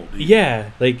horrible, dude.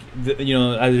 Yeah, like,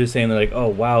 as you're saying, they're like, oh,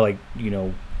 wow, like,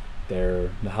 the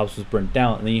house was burnt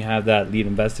down. And then you have that lead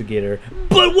investigator.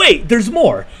 But wait, there's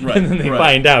more. Right, and then they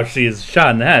find out she is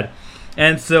shot in the head.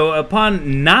 And so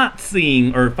upon not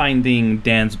seeing or finding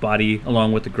Dan's body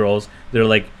along with the girls, they're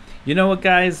like, you know what,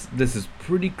 guys? This is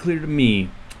pretty clear to me.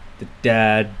 The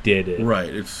dad did it. Right,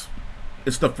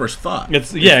 it's the first thought.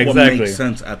 It's what exactly makes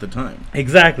sense at the time.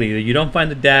 Exactly. You don't find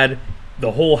the dad,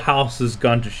 the whole house has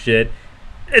gone to shit.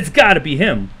 It's got to be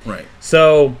him. Right.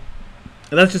 So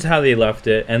that's just how they left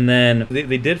it. And then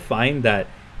they did find that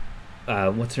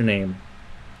what's her name?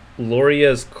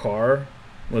 Lauria's car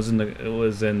was in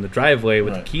the driveway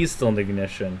with the keys still in the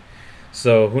ignition.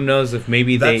 So who knows if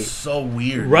maybe that's so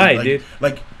weird. Right, dude.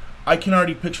 Like I can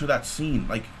already picture that scene.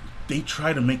 Like they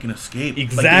try to make an escape.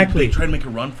 Exactly. Like they try to make a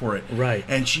run for it. Right.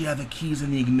 And she had the keys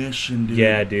in the ignition, dude.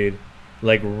 Yeah, dude.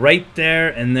 Like right there,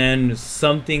 and then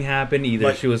something happened.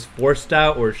 Either she was forced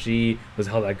out, or she was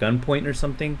held at gunpoint, or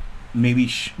something. Maybe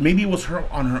it was her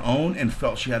on her own and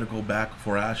felt she had to go back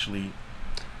for Ashley.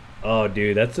 Oh,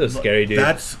 dude, that's so scary, dude.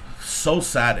 That's so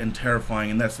sad and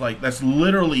terrifying, and that's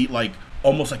literally like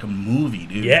almost like a movie,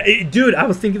 dude. Yeah, dude, I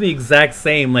was thinking the exact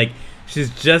same. Like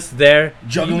she's just there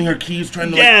juggling her keys,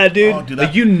 trying to. Yeah, dude. Oh, dude,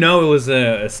 like it was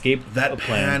a escape. That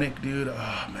plan. Panic, dude.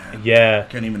 Oh man. Yeah.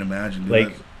 I can't even imagine. Dude.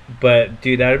 Like, but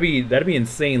dude, that'd be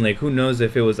insane. Like, who knows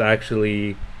if it was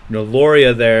actually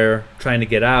Lauria there trying to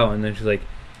get out, and then she's like,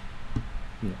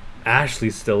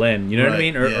 Ashley's still in. You know what I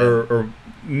mean? Or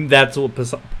that's a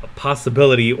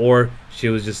possibility, or she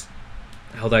was just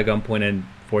held at gunpoint and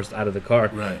forced out of the car.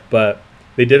 Right. But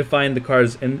they did find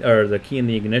the key in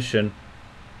the ignition.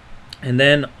 And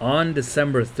then on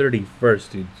December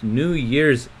 31st, dude, New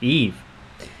Year's Eve,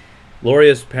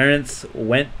 Lauria's parents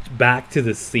went back to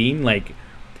the scene, like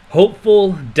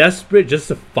hopeful, desperate, just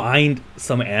to find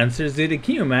some answers, dude.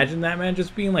 Can you imagine that, man?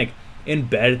 Just being like in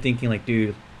bed thinking like,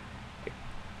 dude,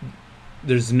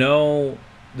 there's no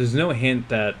hint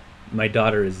that my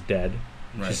daughter is dead.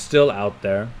 Right. She's still out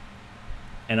there,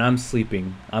 and I'm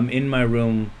sleeping. I'm in my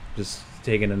room just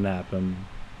taking a nap.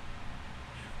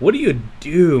 What do you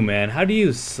do, man? How do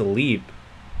you sleep?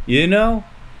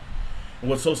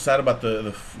 What's so sad about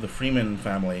the Freeman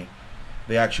family,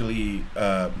 they actually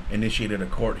initiated a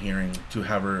court hearing to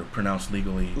have her pronounced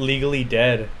legally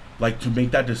dead. Like, to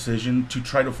make that decision, to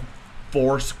try to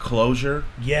force closure.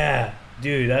 Yeah,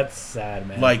 dude, that's sad,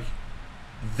 man. Like,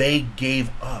 they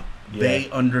gave up. Yeah. They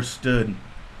understood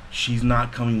she's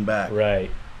not coming back.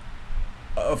 Right.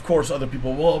 Of course, other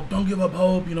people, well, don't give up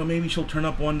hope. Maybe she'll turn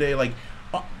up one day. Like,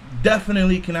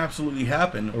 definitely can absolutely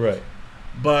happen. Right.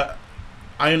 But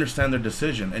I understand their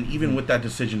decision, and even with that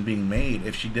decision being made,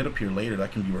 if she did appear later,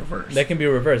 that can be reversed. That can be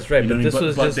reversed, right? But this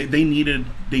was just they needed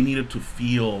to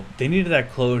feel. They needed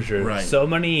that closure. Right. So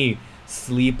many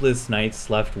sleepless nights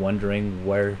left wondering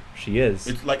where she is.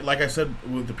 It's like I said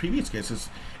with the previous case,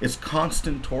 it's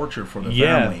constant torture for the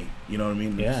family. You know what I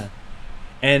mean? Yeah.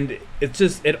 And it's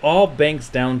just, it all banks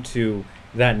down to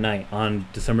that night on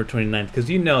December 29th, because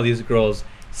these girls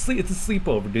it's a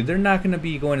sleepover, dude. They're not going to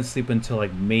be going to sleep until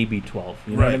like maybe 12.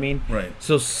 You know what I mean? Right.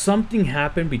 So something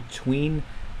happened between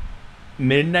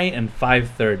midnight and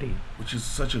 5:30. Which is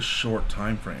such a short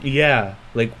time frame. Yeah,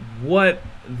 like what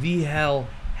the hell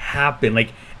happened?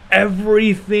 Like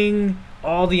everything,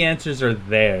 all the answers are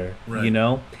there, right. you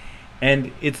know?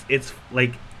 And it's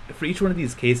like for each one of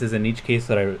these cases and each case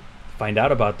that I find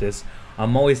out about this,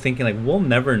 I'm always thinking like we'll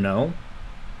never know.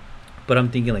 But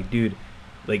I'm thinking like, dude,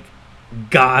 like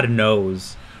God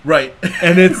knows. Right.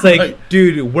 And it's like, right.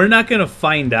 dude, we're not going to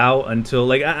find out until,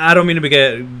 like, I don't mean to be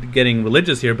getting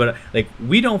religious here, but, like,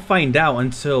 we don't find out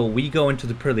until we go into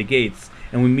the pearly gates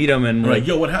and we meet them and we're like,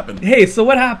 yo, what happened? Hey, so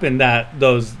what happened that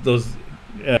those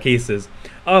cases?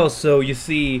 Oh, so you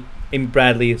see Amy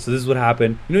Bradley, so this is what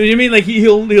happened. You know what I mean? Like,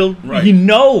 he'll right. he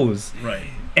knows. Right.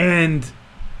 And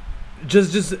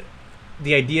just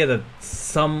the idea that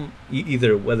some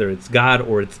either whether it's God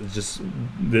or it's just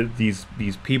these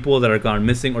people that are gone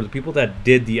missing or the people that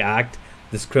did the act,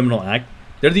 this criminal act,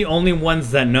 they're the only ones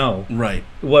that know right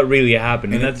what really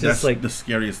happened. And that's just like the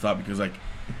scariest thought, because like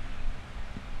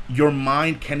your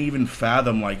mind can't even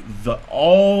fathom like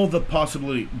all the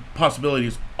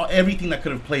possibilities, everything that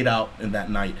could have played out in that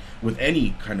night with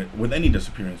any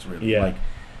disappearance, really. Yeah. Like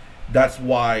that's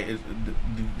why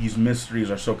these mysteries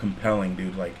are so compelling,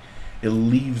 dude. Like it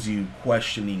leaves you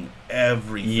questioning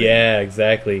everything. Yeah,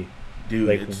 exactly. Dude,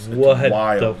 like, it's what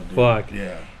wild, the dude. fuck?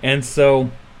 Yeah. And so,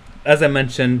 as I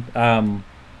mentioned,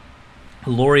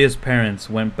 Lauria's parents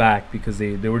went back because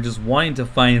they were just wanting to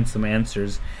find some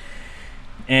answers.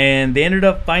 And they ended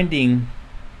up finding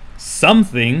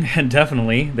something, and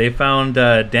definitely. They found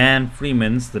Dan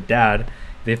Freeman's, the dad.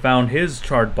 They found his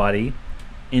charred body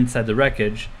inside the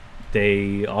wreckage.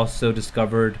 They also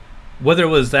discovered, whether it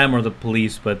was them or the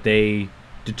police, but they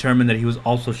determined that he was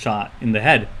also shot in the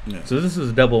head. Yeah. So this was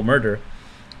a double murder.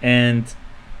 And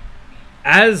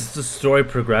as the story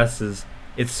progresses,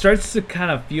 it starts to kind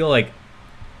of feel like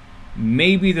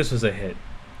maybe this was a hit.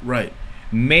 Right.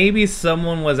 Maybe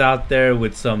someone was out there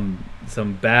with some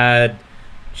bad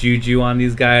juju on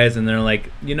these guys, and they're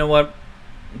like, you know what,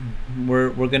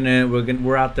 we're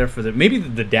out there for maybe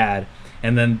the dad,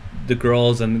 and then the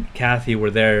girls and Kathy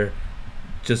were there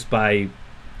just by,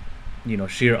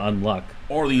 sheer unluck.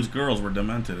 Or these girls were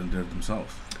demented and did it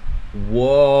themselves.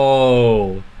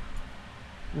 Whoa,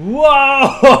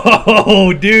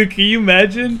 dude, can you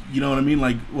imagine? You know what I mean?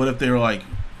 Like, what if they were like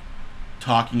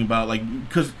talking about like,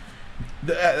 because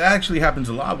that actually happens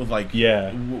a lot with like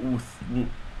with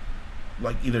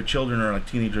like either children or like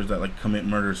teenagers that like commit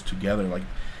murders together. Like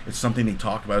it's something they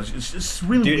talk about. It's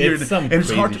really weird, it's some and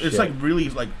it's hard. shit. It's like really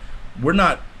like we're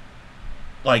not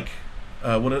like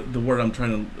what the word I'm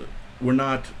trying to. We're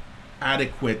not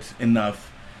adequate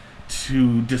enough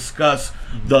to discuss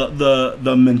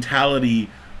the mentality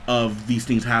of these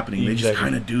things happening. They just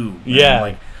kind of do. Yeah.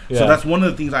 Like, so that's one of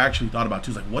the things I actually thought about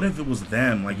too. Is like, what if it was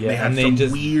them? Like they had some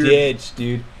just weird ditch,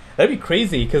 dude. That'd be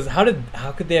crazy. Because how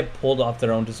could they have pulled off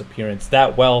their own disappearance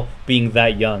that well, being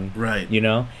that young? Right.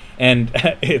 And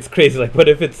it's crazy. Like, what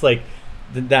if it's like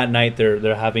that night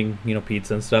they're having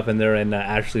pizza and stuff, and they're in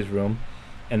Ashley's room,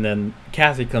 and then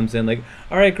Kathy comes in like,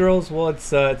 all right, girls, well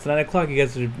it's 9:00. You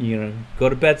guys are go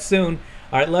to bed soon.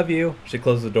 All right, love you. She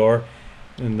closes the door,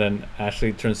 and then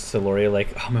Ashley turns to Lauria like,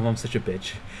 oh, my mom's such a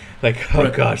bitch. Like, oh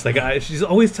gosh, like she's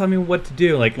always telling me what to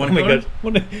do. Like, oh my god,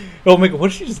 what did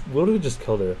we just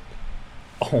kill her?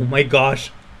 Oh my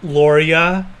gosh,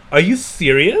 Lauria, are you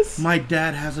serious? My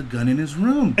dad has a gun in his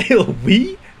room.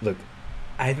 Look,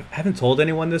 I haven't told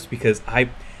anyone this because I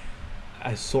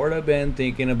sort of been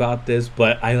thinking about this,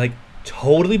 but I like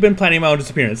totally been planning my own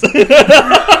disappearance.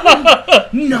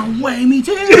 No way, me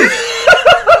too.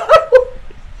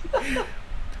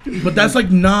 But that's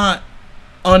like not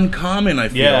uncommon. I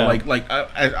feel like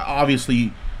I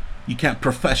obviously you can't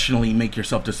professionally make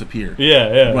yourself disappear.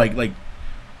 Yeah. Like,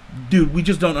 dude, we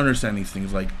just don't understand these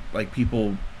things. Like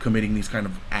people committing these kind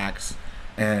of acts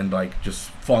and like just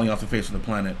falling off the face of the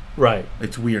planet. Right.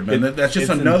 It's weird, man. That's just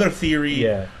another theory.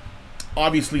 Yeah.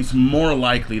 Obviously, it's more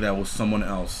likely that was someone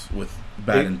else with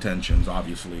bad intentions,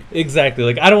 obviously. Exactly.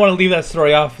 Like, I don't want to leave that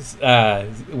story off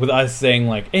with us saying,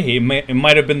 like, hey, it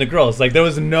might have been the girls. Like, there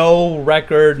was no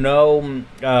record, no...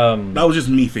 that was just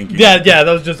me thinking. Yeah, that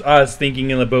was just us thinking,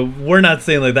 but we're not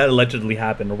saying, like, that allegedly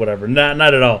happened or whatever. Not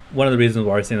at all. One of the reasons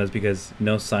why we're saying that is because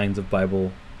no signs of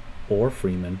Bible or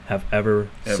Freeman have ever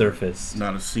surfaced.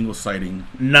 Not a single sighting.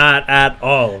 Not at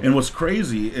all. And what's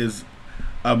crazy is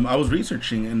I was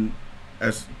researching, and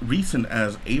as recent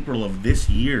as April of this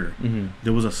year,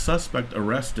 there was a suspect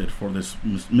arrested for this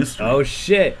mystery. Oh,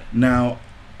 shit. Now,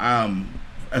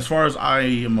 as far as I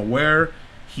am aware,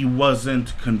 he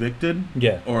wasn't convicted.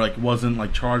 Yeah. Or like wasn't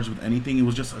like charged with anything. He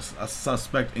was just a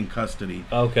suspect in custody.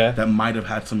 Okay. That might have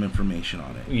had some information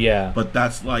on it. Yeah. But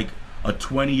that's like a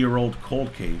 20-year-old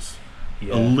cold case.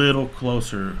 Yeah. A little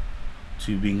closer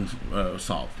to being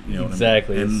solved. You know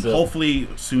exactly. what I mean? And hopefully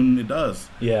soon it does.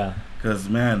 Yeah. Because,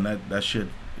 man, that shit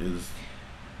is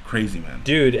crazy, man.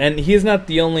 Dude, and he's not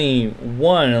the only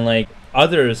one. And, like,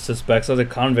 other suspects, other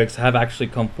convicts have actually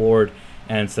come forward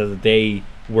and said that they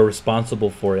were responsible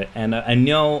for it. And I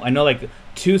know, like,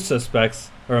 two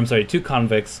convicts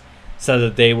said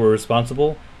that they were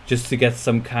responsible just to get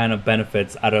some kind of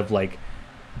benefits out of, like,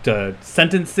 the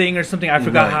sentencing or something. I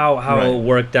forgot how it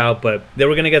worked out, but they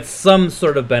were going to get some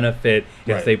sort of benefit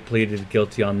if they pleaded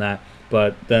guilty on that.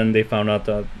 But then they found out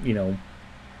that, you know,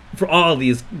 for all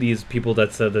these people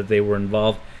that said that they were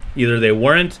involved, either they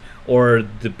weren't, or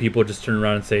the people just turned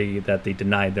around and say that they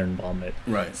denied their involvement.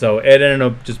 Right. So it ended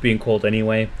up just being cold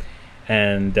anyway.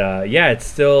 And it's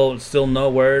still no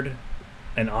word.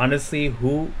 And honestly,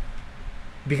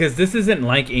 because this isn't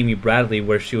like Amy Bradley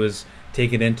where she was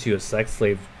taken into a sex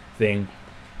slave thing,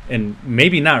 and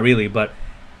maybe not really, but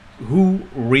who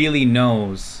really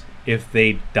knows if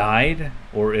they died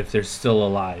or if they're still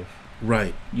alive?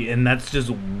 Right. And that's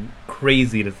just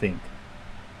crazy to think.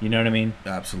 You know what I mean?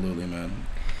 Absolutely, man.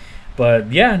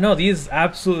 But yeah, no, these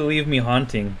absolutely leave me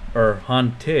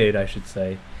haunted, I should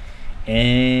say.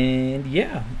 And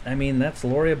yeah, I mean, that's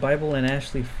Lauria Bible and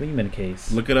Ashley Freeman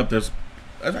case. Look it up. There's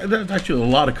actually a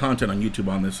lot of content on YouTube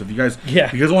on this. If you guys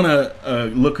want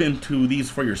to look into these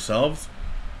for yourselves,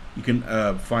 you can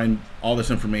find all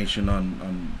this information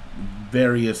on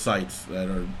various sites that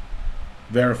are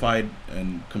verified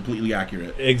and completely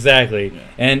accurate. Exactly. Yeah.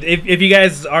 And if you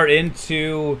guys are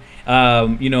into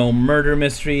murder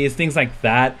mysteries, things like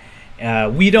that,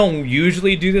 we don't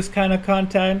usually do this kind of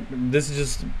content. This is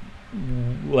just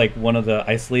like one of the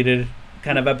isolated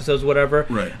kind of episodes, whatever.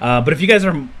 Right. But if you guys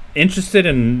are interested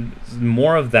in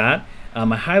more of that, I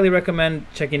highly recommend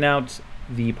checking out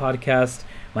the podcast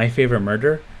My Favorite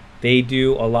Murder. They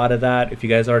do a lot of that. If you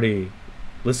guys already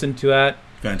listened to it,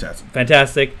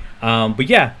 fantastic. But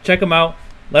yeah, check them out.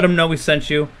 Let them know we sent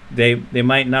you. They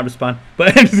might not respond,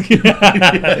 but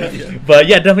but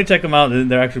yeah, definitely check them out.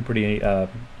 They're actually pretty.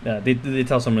 They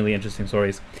tell some really interesting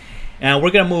stories. And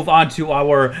we're gonna move on to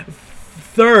our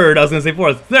third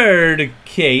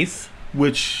case.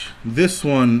 Which this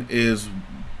one is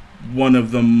one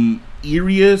of the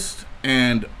eeriest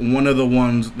and one of the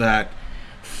ones that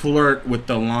flirt with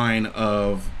the line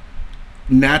of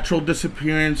natural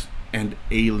disappearance and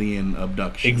alien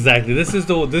abduction. Exactly. This is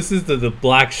the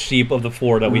black sheep of the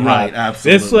four that we have. Right,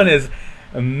 absolutely. This one is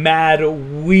mad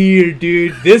weird,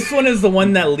 dude. This one is the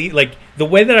one that like the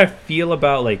way that I feel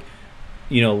about like,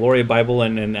 you know, Lauria Bible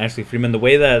and Ashley Freeman, the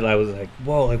way that I was like,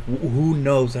 whoa, like who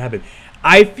knows what happened?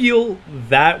 I feel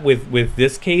that with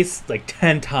this case like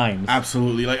 10 times.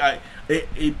 Absolutely. Like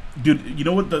dude, you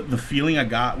know what the feeling I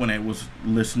got when I was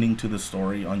listening to the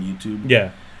story on YouTube?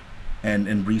 Yeah.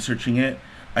 And researching it,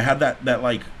 I had that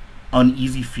like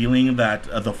uneasy feeling that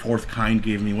The Fourth Kind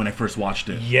gave me when I first watched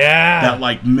it. Yeah. That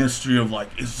like mystery of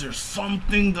like, is there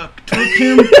something that took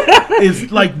him?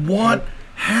 Is like what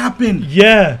happened?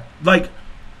 Yeah. Like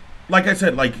I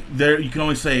said, like there you can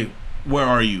always say, where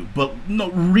are you? But no,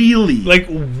 really. Like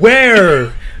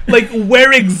where? Like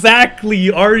where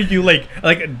exactly are you? Like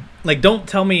don't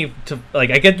tell me to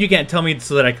like I get you can't tell me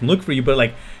so that I can look for you, but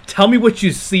like tell me what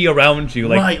you see around you.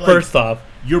 Like right, first off,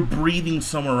 you're breathing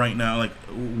somewhere right now. Like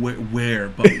where?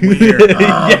 But where?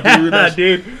 Yeah,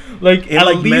 dude. Like it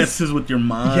like messes with your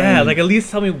mind. Yeah, like at least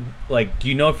tell me. Like, do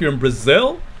you know if you're in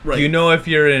Brazil? Right. Do you know if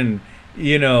you're in,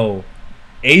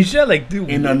 Asia? Like, dude,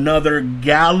 in another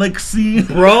galaxy,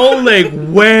 bro. Like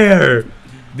where?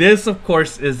 This, of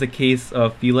course, is the case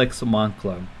of Felix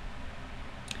Moncla.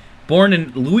 Born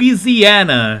in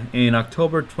Louisiana in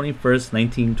October 21st,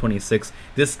 1926,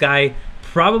 this guy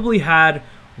probably had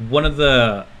one of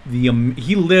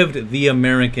he lived the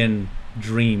American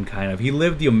dream, kind of. He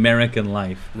lived the American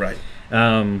life. Right.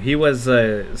 He was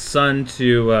a son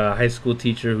to a high school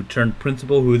teacher who turned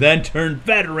principal, who then turned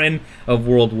veteran of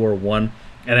World War I.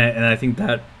 And I think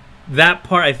that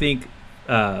part, I think,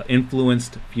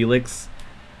 influenced Felix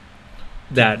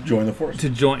to join the force.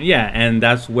 And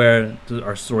that's where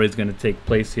our story is going to take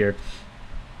place here.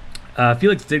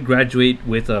 Felix did graduate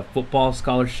with a football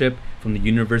scholarship from the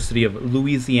University of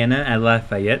Louisiana at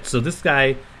Lafayette. So this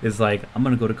guy is like, I'm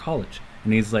going to go to college.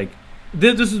 And he's like,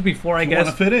 this was before, I guess. You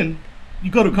want to fit in,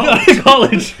 you go to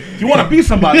college. If you want to be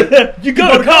somebody, you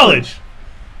go to college.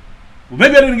 Well,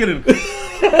 maybe I didn't get it.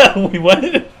 Wait, what?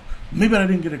 Maybe I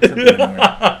didn't get accepted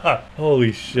anywhere.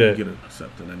 Holy shit. I didn't get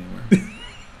accepted anywhere.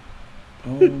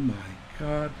 Oh my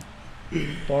God.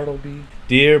 Bartleby.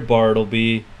 Dear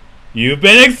Bartleby, you've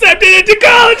been accepted into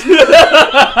college!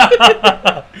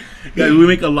 Yeah, we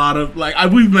make a lot of, like,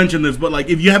 we've mentioned this, but, like,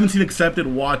 if you haven't seen Accepted,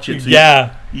 watch it. So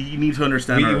you need to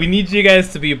understand. We need you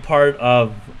guys to be a part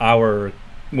of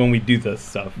when we do this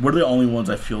stuff. We're the only ones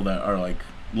I feel that are,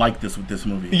 like this with this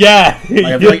movie. Yeah.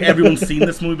 I feel like everyone's seen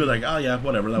this movie, but like, oh yeah,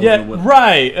 whatever. That was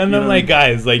right. And then, like,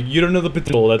 guys, like, you don't know the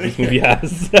potential that this movie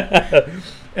has.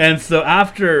 And so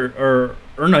after,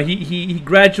 he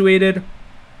graduated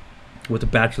with a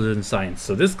bachelor's in science.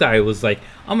 So this guy was like,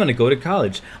 I'm going to go to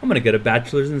college. I'm going to get a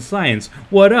bachelor's in science.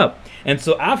 What up? And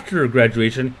so after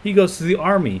graduation, he goes to the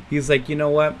army. He's like, you know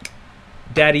what?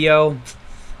 Daddy-o,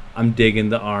 I'm digging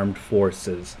the armed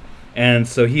forces. And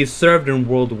so he served in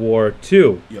World War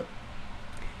II. Yep.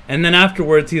 And then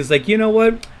afterwards, he's like, you know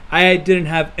what? I didn't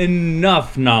have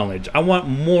enough knowledge. I want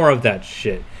more of that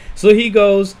shit. So he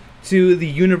goes to the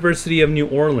University of New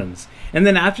Orleans. And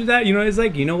then after that, he's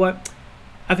like, you know what?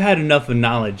 I've had enough of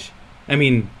knowledge. I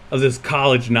mean, of this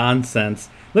college nonsense.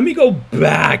 Let me go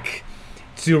back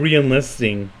to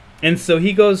re-enlisting. And so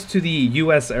he goes to the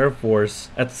U.S. Air Force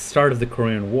at the start of the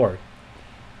Korean War.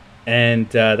 And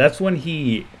that's when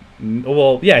he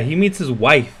meets his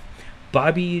wife,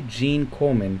 Bobby Jean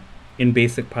Coleman, in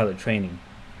basic pilot training.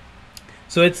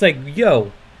 So it's like,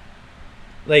 yo,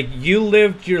 like, you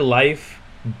lived your life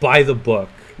by the book.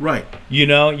 Right. You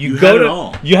had it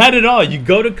all. You had it all. You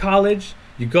go to college,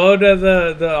 you go to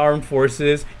the armed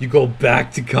forces, you go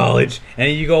back to college,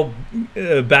 and you go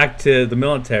back to the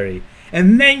military.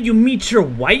 And then you meet your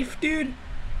wife, dude.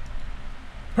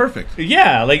 Perfect.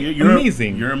 Yeah, like, you're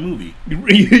amazing. You're a movie.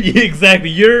 Exactly.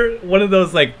 You're one of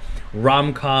those, like,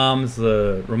 rom-coms,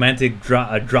 romantic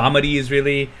dramedies,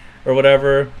 really, or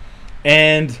whatever.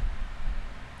 And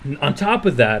on top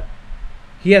of that,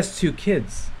 he has 2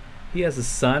 kids. He has a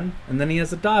son, and then he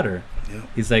has a daughter. Yeah.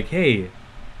 He's like, hey,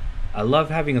 I love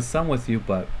having a son with you,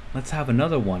 but let's have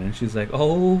another one. And she's like,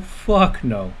 oh, fuck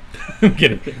no. I'm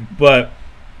kidding. But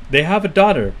they have a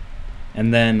daughter.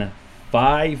 And then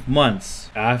 5 months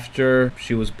after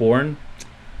she was born,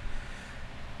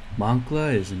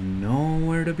 Moncla is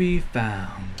nowhere to be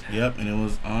found. Yep, and it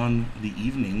was on the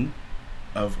evening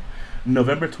of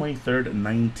November 23rd,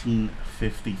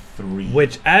 1953.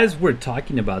 Which, as we're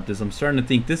talking about this, I'm starting to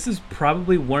think this is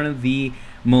probably one of the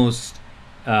most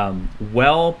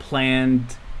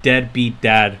well-planned deadbeat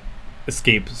dad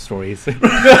escape stories. He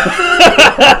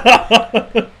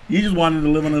just wanted to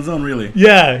live on his own, really.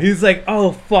 Yeah, he's like,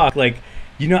 oh, fuck. Like,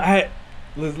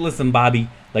 listen, Bobby.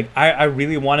 Like, I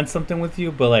really wanted something with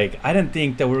you, but, like, I didn't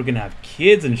think that we were going to have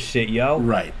kids and shit, yo.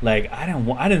 Right. Like, I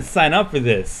didn't sign up for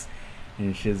this.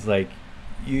 And she's like,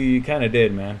 you kind of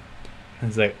did, man. I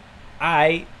was like,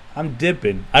 I'm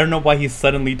dipping. I don't know why he's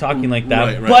suddenly talking like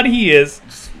that, right. But he is.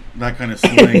 That kind of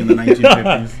slang in the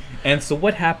 1950s. And so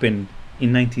what happened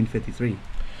in 1953?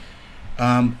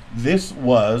 This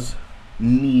was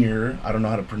near, I don't know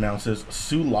how to pronounce this,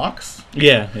 Sioux Locks.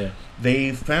 Yeah.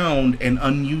 They found an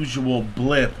unusual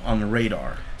blip on the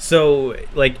radar. So,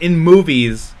 like, in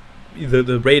movies,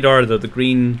 the radar, the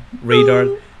green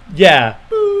radar, yeah.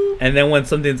 And then when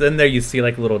something's in there, you see,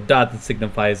 like, a little dot that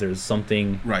signifies there's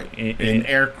something. Right. An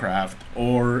aircraft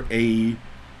or a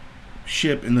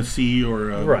ship in the sea or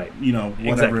right. Whatever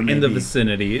exactly. it may in the be.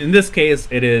 vicinity. In this case,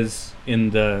 it is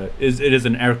it is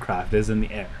an aircraft. It is in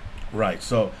the air. Right.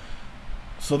 So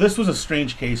this was a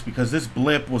strange case because this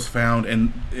blip was found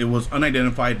and it was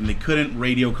unidentified and they couldn't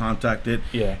radio contact it.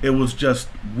 Yeah. It was just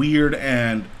weird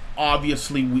and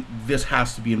obviously this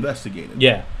has to be investigated.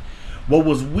 Yeah. What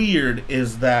was weird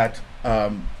is that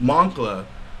Moncla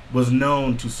was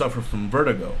known to suffer from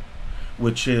vertigo,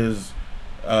 which is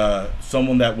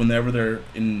someone that whenever they're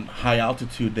in high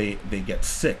altitude, they get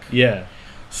sick. Yeah.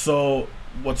 So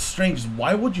what's strange is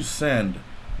why would you send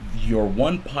your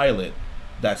one pilot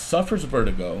that suffers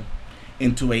vertigo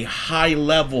into a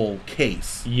high-level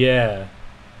case? Yeah.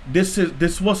 This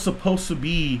was supposed to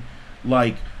be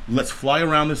like, let's fly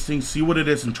around this thing, see what it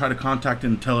is, and try to contact it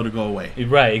and tell it to go away.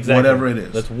 Right, exactly. Whatever it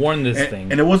is. Let's warn this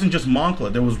thing. And it wasn't just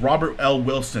Moncla. There was Robert L.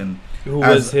 Wilson. Who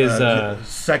was his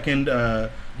second...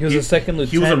 he was a second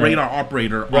lieutenant. He was a radar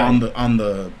operator right. on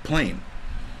the plane.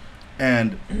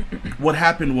 And what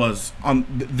happened was, on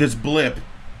this blip,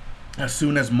 as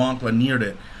soon as Moncla neared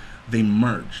it, they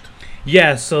merged.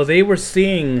 Yeah, so they were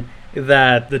seeing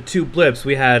that the 2 blips,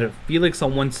 we had Felix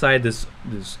on one side, this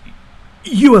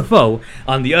UFO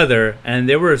on the other, and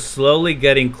they were slowly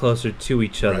getting closer to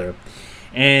each other. Right.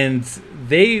 And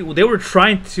they were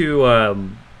trying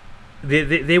to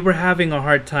they were having a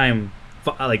hard time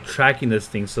like tracking this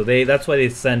thing, so that's why they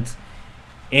sent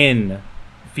in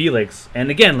Felix. And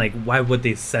again, like, why would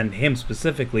they send him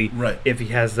specifically if he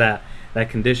has that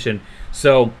condition?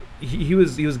 So he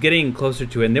was getting closer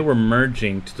to it, and they were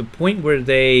merging to the point where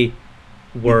they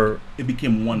were... It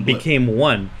became one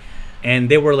blip. And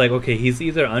they were like, okay, he's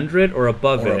either under it or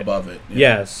above it.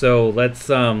 Yeah, so let's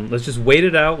just wait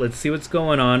it out. Let's see what's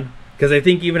going on. Because I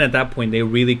think even at that point, they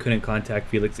really couldn't contact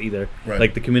Felix either. Right.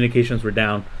 Like, the communications were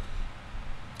down.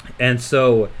 And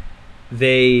so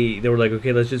they were like,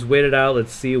 okay, let's just wait it out.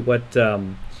 Let's see what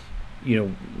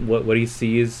what he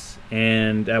sees.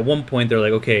 And at one point, they're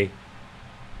like, okay,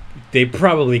 they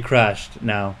probably crashed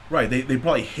now. Right. They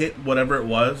probably hit whatever it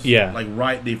was. Yeah.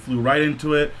 Like, they flew right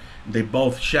into it. They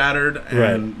both shattered,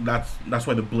 and that's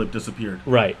why the blip disappeared.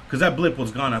 Right. Because that blip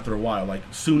was gone after a while. Like,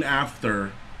 soon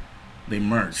after... They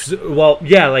merged.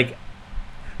 Actually,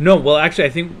 I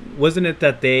think, wasn't it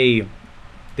that they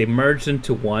merged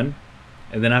into one,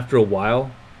 and then after a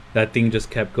while, that thing just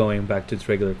kept going back to its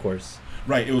regular course.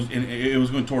 Right. It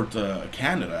was going towards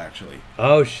Canada, actually.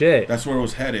 Oh shit. That's where it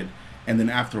was headed, and then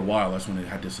after a while, that's when it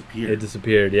had disappeared. It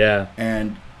disappeared, yeah.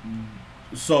 And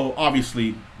so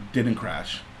obviously didn't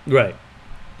crash. Right.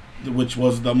 Which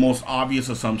was the most obvious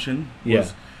assumption.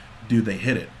 Dude, they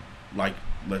hit it. Like,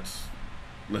 let's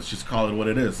just call it what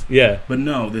it is. Yeah. But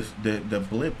no, the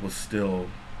blip was still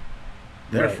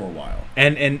there for a while.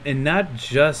 And not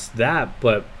just that,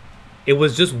 but it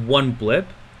was just one blip.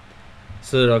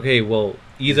 So that, okay, well,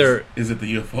 either is it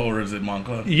the UFO or is it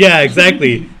Moncla? Yeah,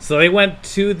 exactly. So they went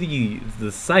to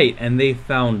the site and they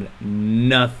found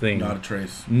nothing. Not a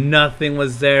trace. Nothing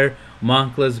was there.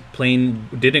 Moncla's plane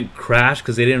didn't crash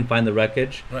because they didn't find the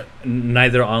wreckage. Right.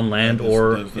 Neither on land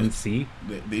or in sea.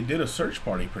 They did a search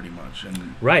party pretty much,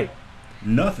 and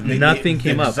nothing. Nothing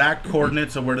came up. Exact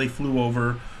coordinates of where they flew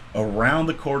over, around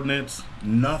the coordinates,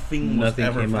 nothing was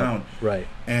ever found. Right.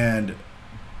 And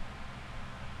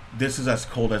this is as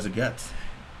cold as it gets,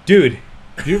 dude.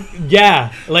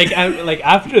 Yeah. Like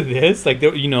after this, like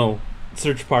there,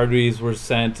 search parties were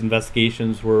sent,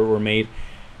 investigations were made.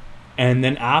 And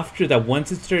then after that,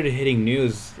 once it started hitting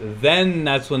news, then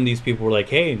that's when these people were like,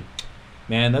 "Hey,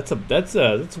 man, that's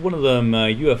one of them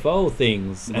UFO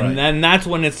things." And then that's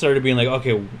when it started being like,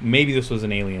 "Okay, maybe this was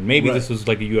an alien. Maybe this was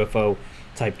like a UFO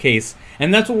type case."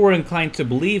 And that's what we're inclined to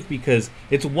believe, because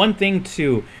it's one thing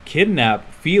to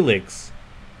kidnap Felix,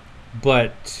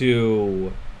 but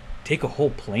to take a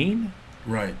whole plane,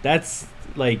 that's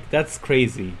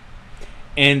crazy.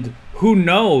 And who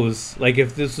knows, like,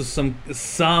 if this was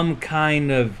some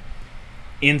kind of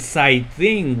inside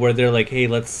thing where they're like, hey,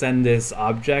 let's send this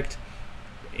object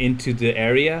into the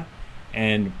area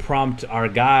and prompt our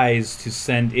guys to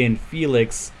send in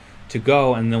Felix to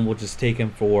go, and then we'll just take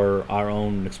him for our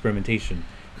own experimentation.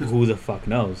 Who the fuck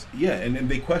knows? Yeah, and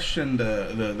they questioned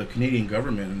the Canadian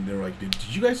government, and they were like,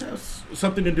 did you guys have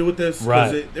something to do with this?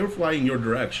 Right. They were flying your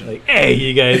direction. Like, hey,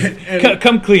 you guys,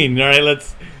 come clean, all right,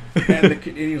 let's... And the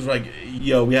Canadians were like,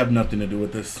 yo, we have nothing to do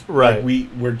with this. Right. Like,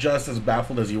 we're just as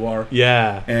baffled as you are.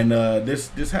 Yeah. And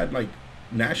this had, like,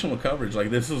 national coverage.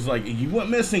 Like, this was like, you went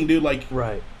missing, dude. Like,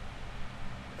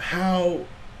 how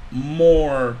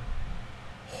more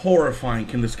horrifying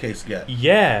can this case get?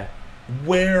 Yeah.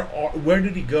 Where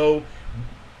did he go?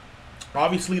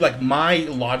 Obviously, like, my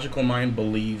logical mind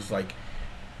believes, like,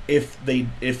 if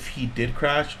he did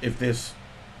crash, if this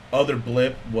other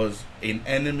blip was an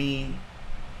enemy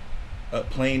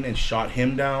plane and shot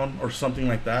him down or something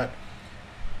like that,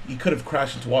 he could have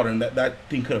crashed into water, and that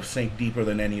thing could have sank deeper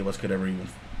than any of us could ever even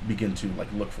begin to, like,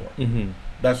 look for. Mm-hmm.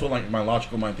 That's what, like, my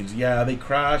logical mind thinks. Yeah, they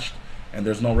crashed and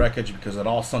there's no wreckage because it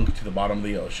all sunk to the bottom of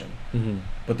the ocean. Mm-hmm.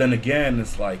 But then again,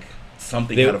 it's like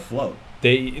something had to float.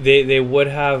 They would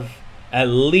have at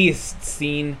least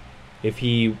seen, if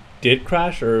he did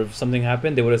crash or if something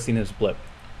happened, they would have seen his blip.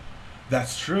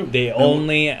 That's true.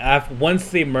 Once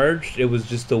they merged, it was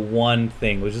just a one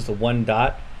thing. It was just a one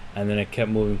dot, and then it kept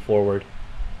moving forward.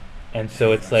 And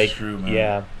so it's like, true, man.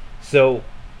 Yeah. So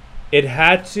it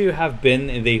had to have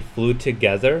been they flew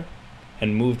together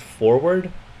and moved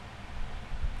forward,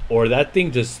 or that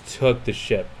thing just took the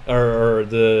ship, or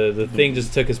the thing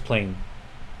just took his plane.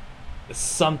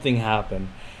 Something happened,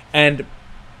 and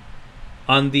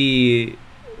on the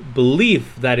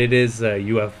belief that it is a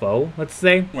UFO, let's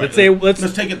say, let's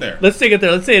take it there. Let's take it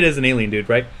there. Let's say it is an alien, dude,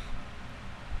 right?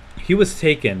 He was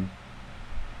taken,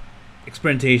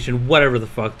 experimentation, whatever the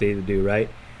fuck they do, right?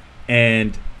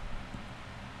 And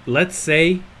let's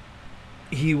say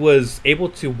he was able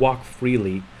to walk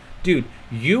freely. Dude,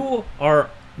 you are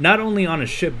not only on a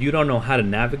ship you don't know how to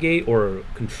navigate or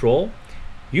control,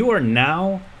 you are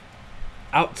now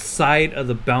outside of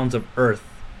the bounds of Earth.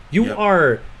 You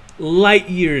are light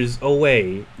years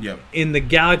away. Yep. In the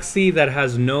galaxy that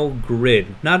has no grid,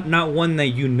 not one that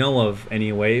you know of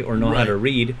anyway, or know how to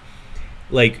read.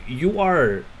 Like, you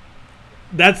are.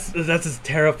 That's a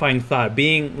terrifying thought.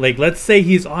 Being like, let's say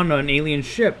he's on an alien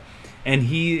ship, and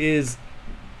he is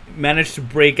managed to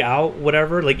break out.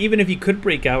 Whatever. Like, even if he could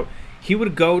break out, he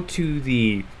would go to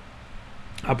the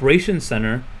operations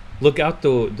center, look out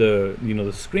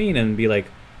the screen, and be like,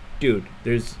 dude,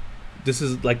 this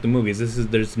is like the movies.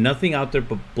 There's nothing out there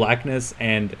but blackness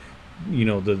and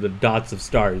the dots of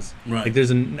stars. Right.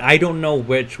 Like I don't know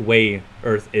which way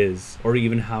Earth is, or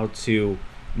even how to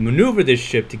maneuver this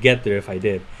ship to get there if I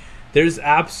did. There's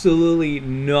absolutely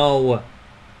no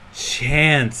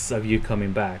chance of you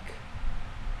coming back.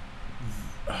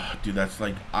 Dude, that's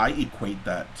like, I equate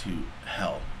that to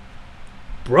hell.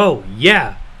 Bro,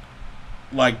 yeah.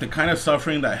 Like, the kind of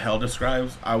suffering that hell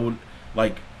describes, I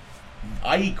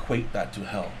equate that to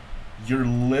hell. You're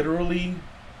literally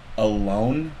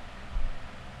alone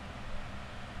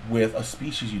with a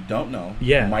species you don't know.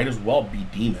 Yeah. Might as well be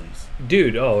demons.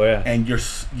 Dude, oh yeah. And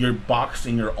you're boxed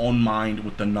in your own mind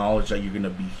with the knowledge that you're going to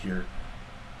be here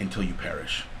until you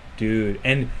perish. Dude,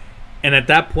 and at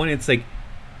that point it's like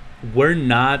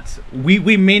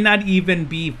we may not even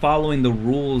be following the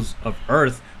rules of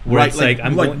Earth, where it's like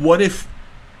what if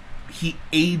he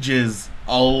ages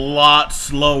a lot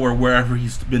slower wherever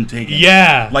he's been taken?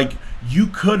 Yeah. Like, you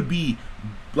could be,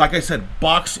 like I said,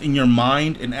 boxed in your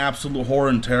mind in absolute horror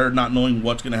and terror, not knowing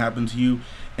what's going to happen to you,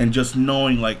 and just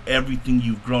knowing, like, everything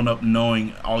you've grown up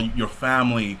knowing, all your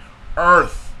family,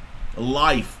 Earth,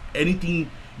 life,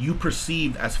 anything you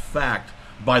perceived as fact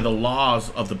by the laws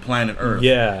of the planet Earth,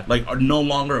 like, are no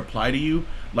longer apply to you.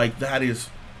 Like, that is,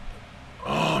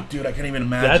 oh, dude, I can't even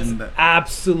imagine that.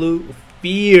 Absolute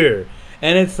fear.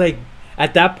 And it's like,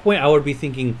 at that point I would be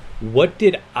thinking, what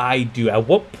did I do? At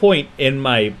what point in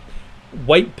my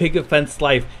white picket fence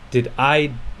life did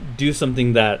I do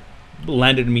something that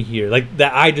landed me here? Like,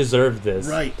 that I deserve this.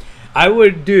 Right. I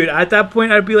would, dude, at that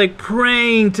point I'd be like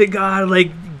praying to God,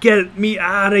 like, get me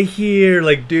out of here,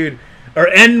 like, dude, or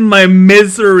end my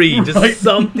misery, just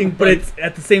something. But it's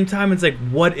at the same time, it's like,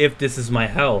 what if this is my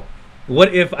hell?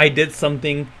 What if I did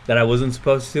something that I wasn't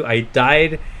supposed to? I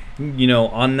died,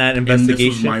 on that investigation, and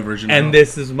this was my version and of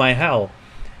this is my hell.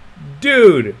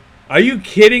 Dude, are you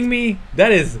kidding me?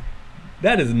 That is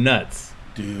nuts.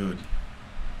 Dude.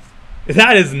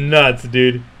 That is nuts,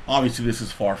 dude. Obviously, this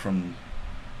is far from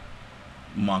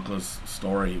Moncla's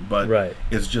story, but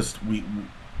it's just,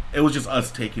 it was just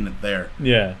us taking it there.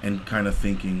 Yeah. And kind of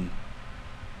thinking,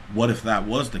 what if that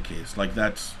was the case? Like,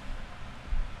 that's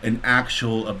an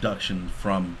actual abduction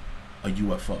from a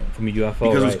UFO. From a UFO,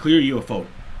 because it was clear UFO.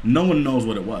 No one knows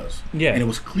what it was. Yeah. And it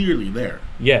was clearly there.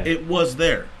 Yeah. It was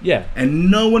there. Yeah.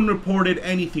 And no one reported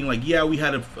anything like, yeah, we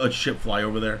had a ship fly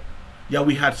over there. Yeah,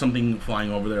 we had something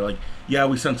flying over there. Like, yeah,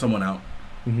 we sent someone out.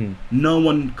 Mm-hmm. No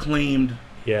one claimed,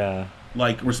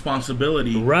 like,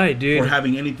 responsibility dude, for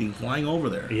having anything flying over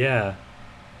there. Yeah.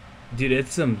 Dude,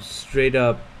 it's some straight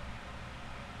up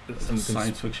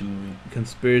science fiction movie.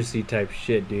 Conspiracy type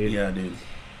shit, dude. Yeah, dude.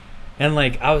 And,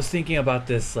 like, I was thinking about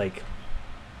this, like,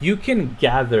 you can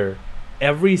gather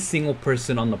every single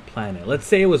person on the planet. Let's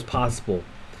say it was possible.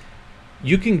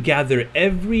 You can gather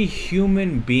every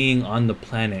human being on the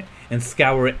planet and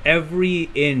scour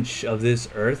every inch of this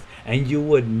earth, and you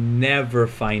would never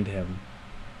find him.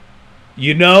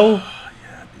 You know?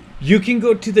 Yeah, dude. You can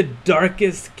go to the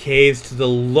darkest caves, to the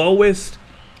lowest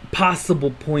possible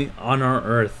point on our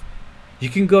earth. You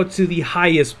can go to the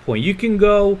highest point. You can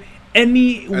go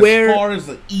anywhere. As far as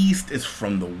the east is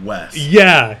from the west.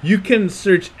 Yeah, you can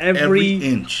search every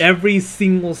inch, every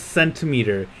single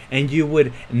centimeter, and you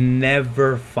would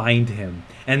never find him.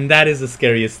 And that is the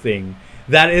scariest thing.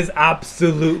 That is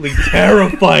absolutely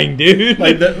terrifying, dude.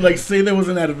 Like, say there was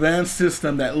an advanced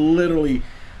system that literally,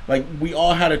 like, we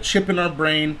all had a chip in our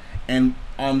brain, and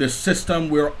on this system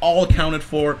we're all accounted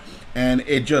for, and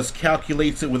it just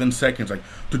calculates it within seconds. Like,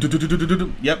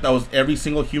 yep, that was every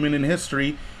single human in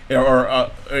history, or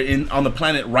on the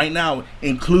planet right now,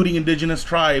 including indigenous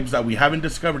tribes that we haven't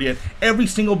discovered yet. Every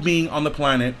single being on the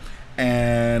planet.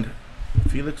 And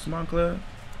Felix Moncla,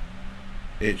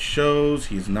 it shows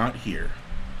he's not here.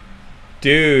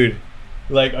 Dude,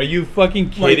 like, are you fucking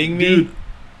kidding me? Dude,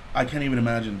 I can't even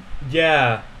imagine.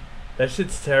 Yeah, that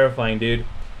shit's terrifying, dude.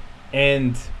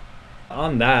 And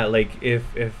on that, like, if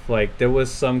like there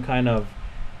was some kind of,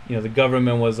 the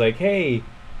government was like, hey,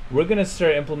 we're gonna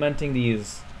start implementing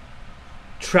these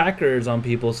trackers on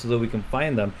people so that we can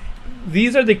find them.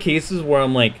 These are the cases where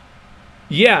I'm like,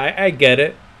 yeah, I get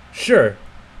it, sure,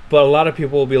 but a lot of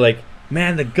people will be like,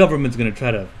 man, the government's gonna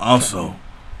try to. Also,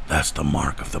 That's the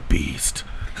mark of the beast.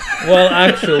 Well,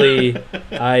 actually,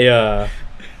 I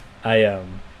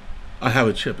have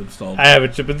a chip installed.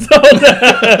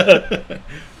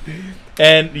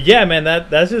 And yeah, man,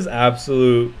 that's just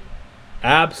absolute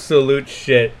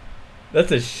shit.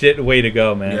 That's a shit way to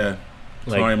go, man. Yeah.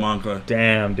 Like, sorry, Moncla.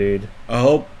 Damn, dude. I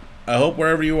hope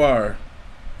wherever you are,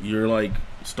 you're like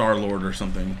Star-Lord or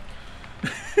something.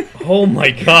 Oh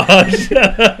my gosh.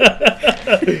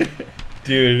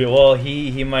 Dude, well,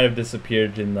 he might have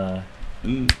disappeared in the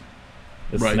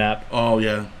snap. Oh,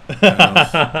 yeah.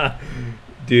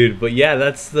 Dude, but yeah,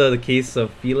 that's the case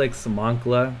of Felix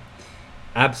Moncla.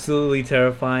 Absolutely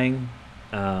terrifying.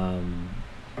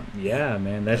 Yeah,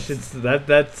 man, that's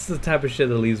the type of shit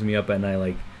that leaves me up at night.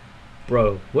 Like,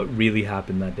 bro, what really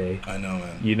happened that day? I know,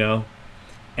 man. You know,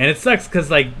 and it sucks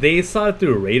because like they saw it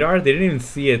through a radar. They didn't even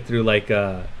see it through like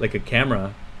a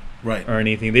camera, right, or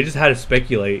anything. They just had to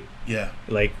speculate. Yeah.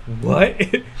 Like, what?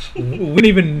 We didn't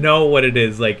even know what it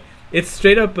is. Like, it's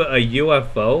straight up a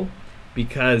UFO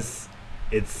because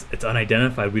it's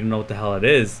unidentified. We don't know what the hell it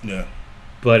is. Yeah.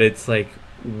 But it's like,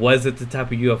 was it the type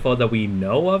of UFO that we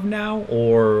know of now,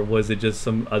 or was it just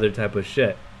some other type of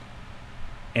shit?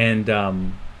 And I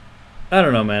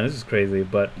don't know, man. This is crazy,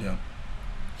 but yeah.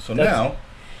 So now,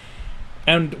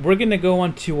 and we're gonna go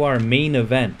on to our main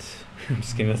event. I'm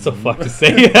just kidding. That's so fucked to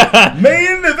say.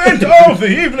 Main event of the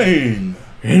evening.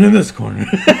 And in this corner.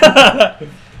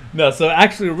 No, so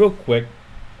actually, real quick,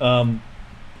 one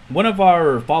of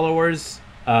our followers.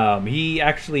 He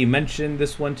actually mentioned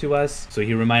this one to us, so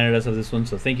he reminded us of this one.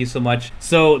 So thank you so much.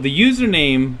 So the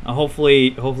username,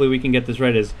 hopefully we can get this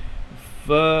right, is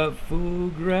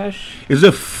Fugresh. Is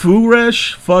it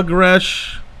Fugresh?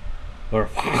 Or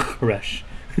Fugresh?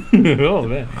 Oh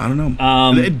man, I don't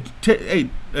know. Hey,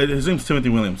 his name's Timothy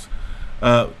Williams.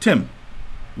 Tim,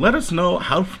 let us know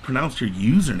how to pronounce your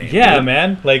username. Yeah, dude.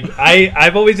 Man. Like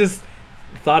I've always just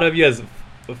thought of you as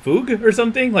Fug or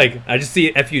something. Like I just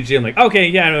see F-U-G. I'm like, okay,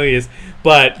 yeah, I know who he is.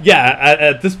 But yeah,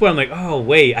 at this point, I'm like, oh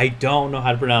wait, I don't know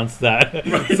how to pronounce that.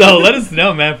 Right. So let us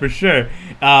know, man, for sure.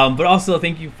 But also,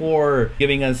 thank you for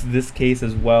giving us this case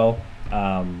as well.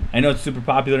 I know it's super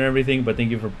popular and everything, but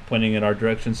thank you for pointing in our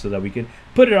direction so that we could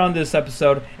put it on this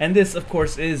episode. And this, of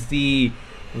course, is the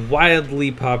wildly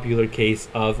popular case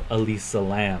of Elisa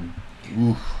Lam.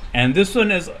 Oof. And this one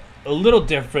is a little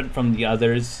different from the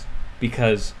others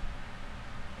because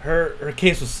her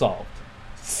case was solved.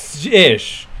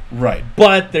 Ish. Right.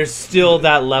 But there's still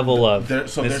that level of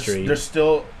mystery. There's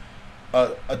still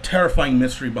a terrifying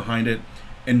mystery behind it.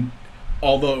 And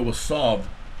although it was solved,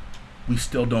 we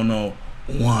still don't know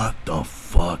what the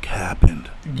fuck happened.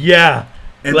 Yeah.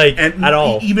 And at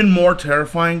all. Even more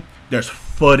terrifying, there's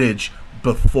footage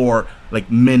before, like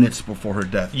minutes before her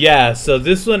death. Yeah, so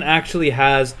this one actually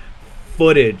has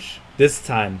footage this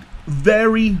time.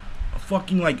 Very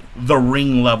fucking like The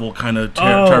Ring level kind of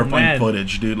terrifying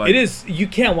footage, dude. Like, it is. You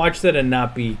can't watch that and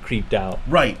not be creeped out.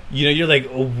 Right. You know, you're like,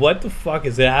 oh, what the fuck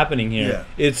is happening here? Yeah.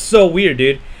 It's so weird,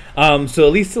 dude. So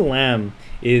Elisa Lam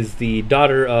is the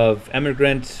daughter of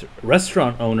immigrant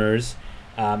restaurant owners.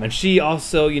 And she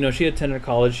also, she attended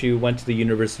college. She went to the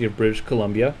University of British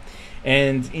Columbia.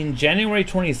 And in January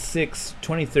 26,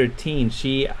 2013,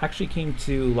 she actually came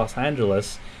to Los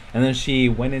Angeles. And then she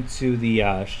went into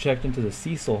she checked into the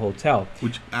Cecil Hotel.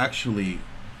 Which actually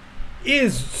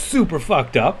is super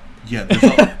fucked up. Yeah,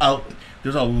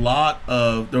 there's a lot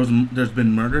of, there's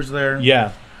been murders there.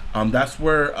 Yeah. That's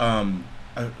where,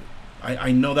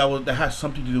 I know that has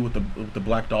something to do with the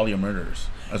Black Dahlia murders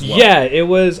as well. Yeah, it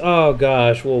was, oh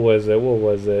gosh, what was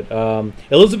it?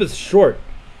 Elizabeth Short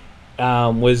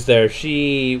was there.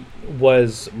 She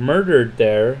was murdered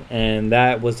there, and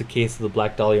that was the case of the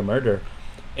Black Dahlia murder.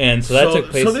 And so that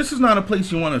took place. So this is not a place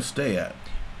you want to stay at.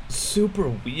 Super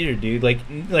weird, dude.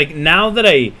 Like now that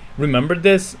I remembered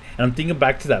this, and I'm thinking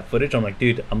back to that footage, I'm like,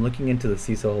 dude, I'm looking into the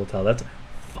Cecil Hotel. That's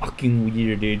fucking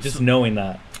weird, dude. Just knowing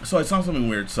that. So I saw something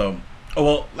weird. So,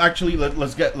 actually,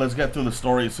 let's get through the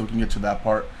story so we can get to that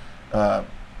part.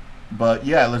 But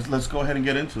yeah, let's go ahead and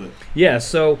get into it. Yeah.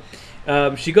 So,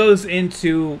 she goes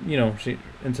into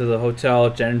into the hotel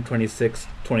January 26,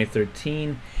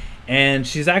 2013. And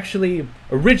she's actually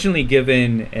originally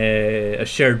given a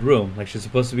shared room. Like, she's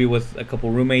supposed to be with a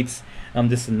couple roommates,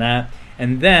 this and that.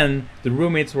 And then the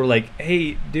roommates were like,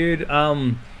 hey, dude,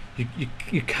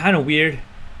 you're kind of weird.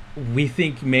 We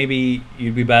think maybe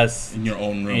you'd be best in your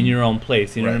own room. In your own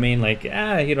place. You know what I mean? Like,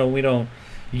 we don't.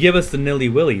 You give us the nilly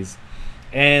willies.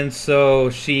 And so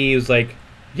she was like,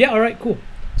 yeah, all right, cool.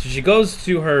 So she goes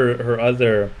to her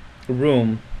other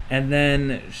room. And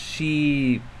then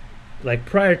she... Like,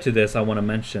 prior to this, I want to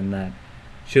mention that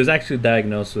she was actually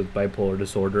diagnosed with bipolar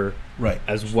disorder, right,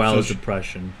 as well as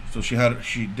depression. So she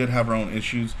did have her own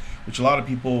issues, which a lot of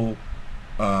people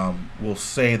will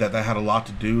say that had a lot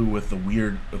to do with the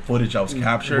weird footage that was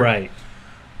captured. Right.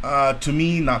 To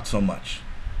me, not so much.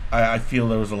 I feel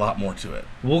there was a lot more to it.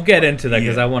 We'll get into that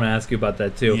because I want to ask you about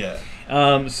that too.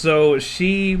 Yeah. So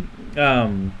she,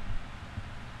 as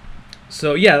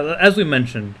we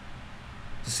mentioned,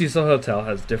 the Cecil Hotel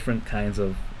has different kinds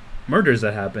of murders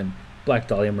that happen, Black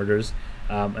Dahlia murders,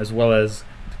 as well as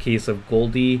the case of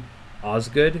Goldie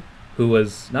Osgood, who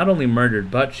was not only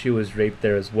murdered, but she was raped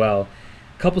there as well.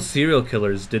 A couple serial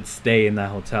killers did stay in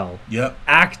that hotel. Yep.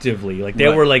 Actively. Like, they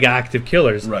were, like, active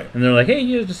killers. Right. And they're like, hey,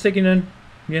 you're just taking in,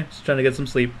 just trying to get some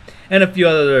sleep. And a few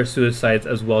other suicides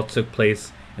as well took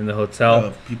place in the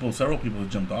hotel. Several people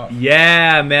jumped off.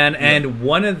 Yeah, man. Yeah. And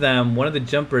one of the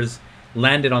jumpers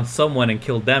landed on someone and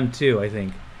killed them too, I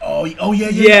think. Oh yeah. Oh,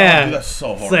 dude, that's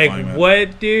so horrifying. It's like, man.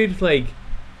 What, dude? Like,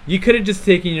 you could have just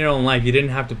taken your own life. You didn't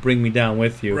have to bring me down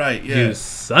with you. Right, yeah. You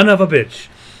son of a bitch.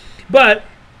 But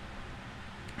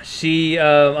she,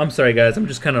 I'm sorry, guys. I'm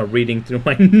just kind of reading through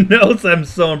my notes. I'm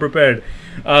so unprepared.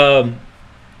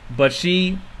 But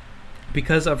she,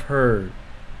 because of her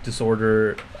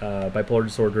disorder, bipolar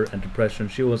disorder and depression,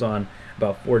 she was on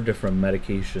about 4 different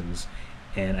medications.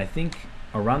 And I think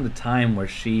around the time where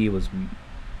she was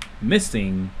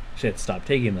missing, she had stopped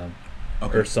taking them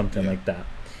or something like that.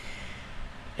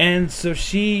 And so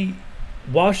she,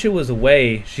 while she was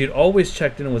away, she had always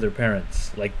checked in with her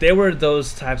parents. Like, they were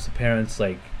those types of parents,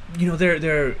 like,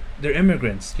 they're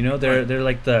immigrants, they're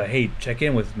like the, hey, check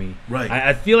in with me. Right.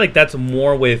 I feel like that's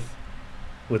more with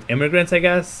immigrants, I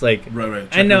guess. Like, right.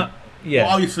 I know, yeah.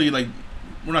 Well, obviously, like,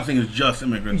 we're not saying it's just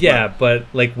immigrants. Yeah, but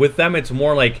like with them, it's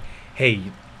more like, hey,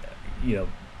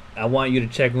 I want you to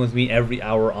check in with me every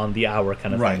hour on the hour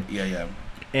kind of thing. Right, yeah.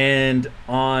 And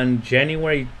on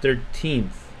January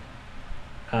 13th,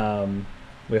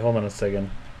 wait, hold on a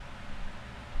second.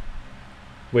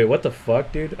 Wait, what the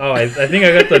fuck, dude? Oh, I think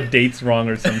I got the dates wrong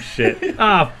or some shit.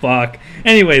 Fuck.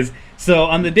 Anyways, so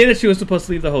on the day that she was supposed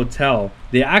to leave the hotel,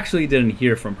 they actually didn't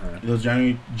hear from her. It was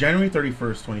January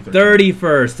 31st, 2013.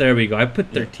 31st, there we go. I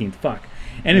put 13th, yeah. Fuck.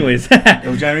 Anyways. It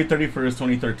was January 31st,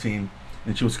 2013,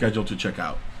 and she was scheduled to check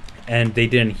out. And they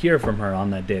didn't hear from her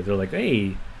on that day. They're like,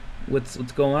 hey, what's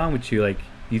going on with you? Like,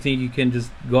 you think you can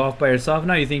just go off by yourself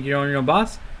now? You think you're your own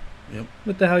boss? Yep.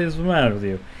 What the hell is the matter with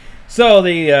you? So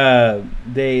they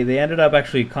ended up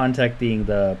actually contacting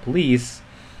the police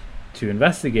to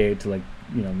investigate, to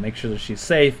make sure that she's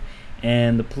safe.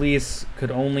 And the police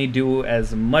could only do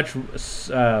as much.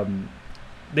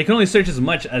 They could only search as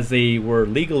much as they were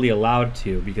legally allowed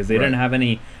to, because they didn't have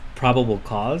any probable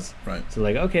cause. Right. So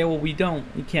like, okay, well, we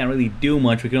can't really do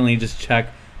much. We can only just check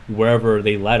wherever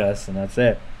they let us, and that's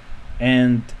it.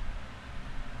 And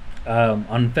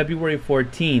on February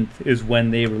 14th is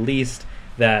when they released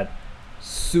that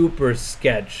super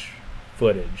sketch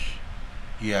footage.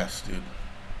 Yes, dude.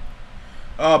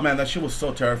 Oh man, that shit was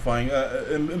so terrifying.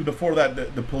 And before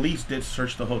that, the police did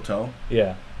search the hotel.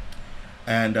 Yeah.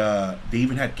 And they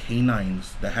even had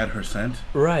canines that had her scent.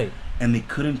 Right. And they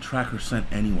couldn't track her scent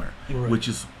anywhere, which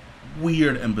is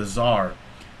weird and bizarre.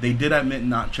 They did admit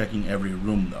not checking every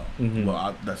room, though. Mm-hmm.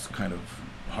 Well, that's kind of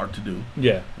hard to do.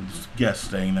 Yeah. Just guests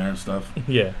staying there and stuff.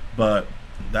 Yeah. But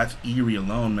that's eerie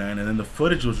alone, man. And then the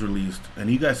footage was released, and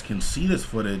you guys can see this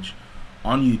footage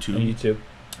on YouTube.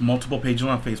 Multiple pages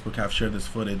on Facebook have shared this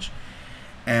footage.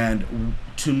 And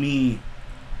to me,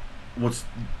 what's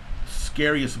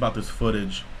scariest about this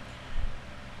footage,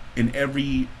 in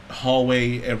every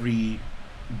hallway, every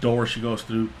door she goes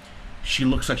through, she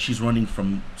looks like she's running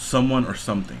from someone or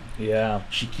something. Yeah.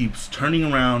 She keeps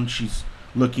turning around. She's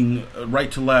looking right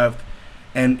to left,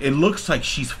 and it looks like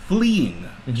she's fleeing.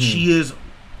 Mm-hmm. She is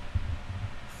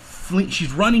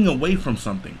she's running away from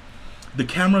something. The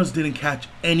cameras didn't catch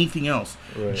anything else.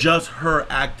 Right. Just her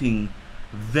acting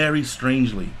very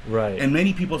strangely. Right. And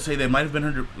many people say that might have been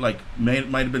her,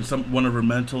 might have been one of her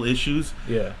mental issues.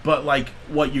 Yeah. But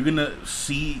what, you're gonna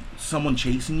see someone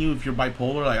chasing you if you're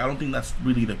bipolar? I don't think that's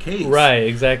really the case. Right.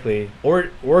 Exactly. Or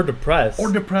depressed.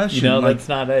 Or depression. That's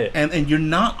not it. And you're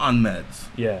not on meds.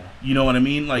 Yeah. You know what I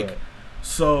mean? Right.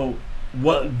 So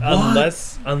what?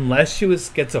 Unless she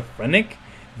was schizophrenic,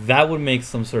 that would make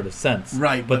some sort of sense.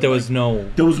 Right. But there's no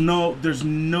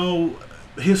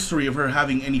history of her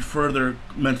having any further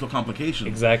mental complications.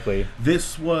 Exactly.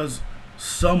 This was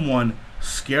someone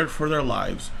scared for their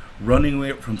lives, running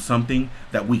away from something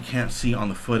that we can't see on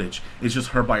the footage. It's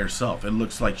just her by herself. It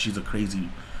looks like she's a crazy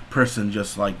person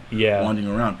just wandering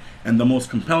around. And the most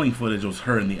compelling footage was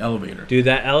her in the elevator. Dude,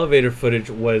 that elevator footage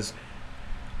was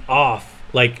off.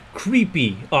 like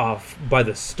creepy off by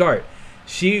the start.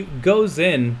 She goes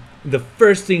in. The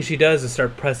first thing she does is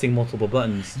start pressing multiple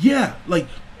buttons. Yeah, like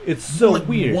it's so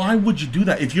weird. Why would you do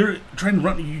that? If you're trying to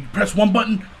run, you press one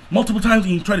button multiple times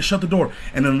and you try to shut the door.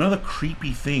 And another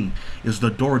creepy thing is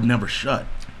the door never shut.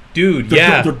 Dude,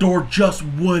 the door just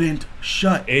wouldn't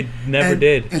shut. It never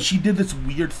did. And she did this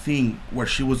weird thing where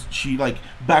she like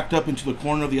backed up into the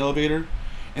corner of the elevator,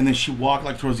 and then she walked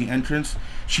like towards the entrance.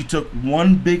 She took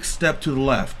one big step to the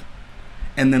left,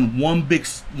 and then one big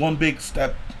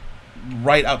step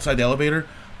right outside the elevator,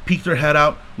 peeked her head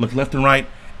out, looked left and right,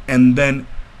 and then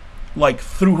like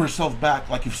threw herself back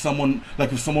like if someone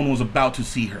was about to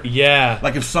see her. Yeah.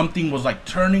 Like if something was like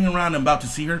turning around and about to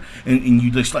see her, and you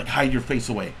just like hide your face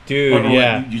away. Dude, or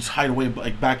yeah. Like, you just hide away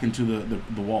like back into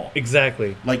the wall.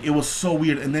 Exactly. Like it was so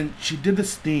weird. And then she did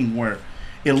this thing where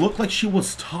it looked like she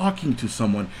was talking to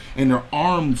someone, and her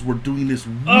arms were doing this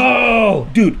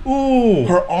weird, dude. Ooh.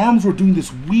 Her arms were doing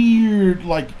this weird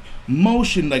like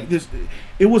motion, like this.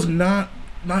 It was not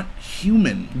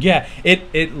human. Yeah,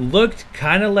 it looked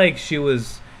kind of like she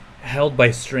was held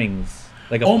by strings,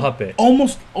 like a puppet.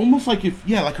 Almost like if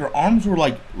like her arms were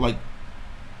like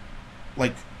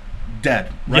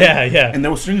dead, right? Yeah. And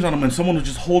there were strings on them, and someone was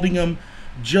just holding them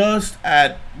just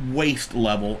at waist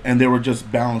level, and they were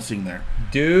just balancing there,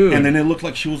 dude. And then it looked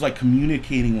like she was like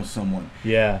communicating with someone.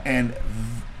 Yeah. And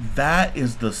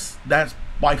that's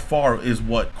by far is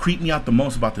what creeped me out the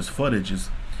most about this footage. Is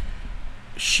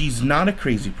she's not a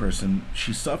crazy person.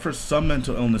 She suffers some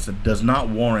mental illness that does not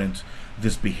warrant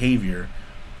this behavior,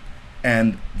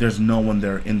 and there's no one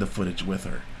there in the footage with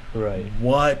her. Right.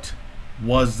 What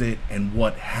was it, and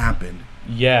what happened?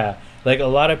 Yeah, like a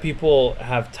lot of people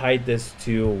have tied this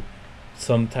to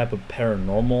some type of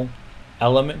paranormal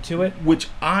element to it, which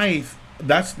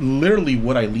that's literally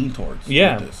what I lean towards.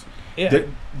 Yeah. With this. Yeah.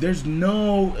 There's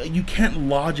no, you can't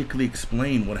logically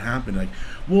explain what happened. Like,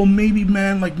 well, maybe the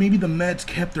meds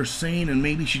kept her sane and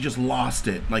maybe she just lost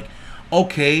it. Like,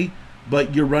 okay,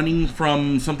 but you're running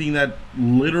from something that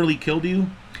literally killed you?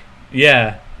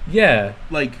 Yeah.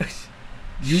 Like,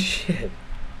 shit.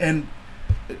 And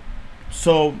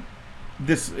so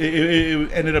this,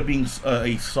 it ended up being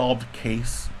a solved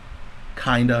case,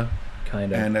 kinda.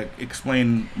 And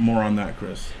explain more on that,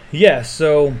 Chris. Yeah,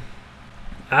 so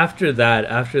after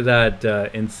that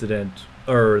incident,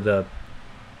 or the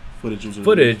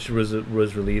footage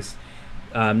was released,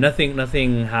 nothing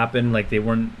happened. Like, they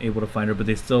weren't able to find her, but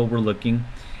they still were looking.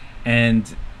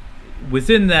 And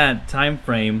within that time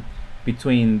frame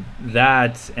between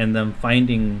that and them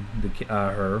finding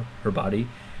her body,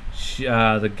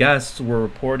 the guests were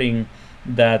reporting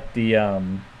that they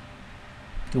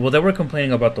were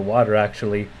complaining about the water,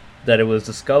 actually, that it was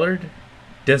discolored,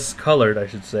 I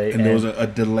should say. And there was a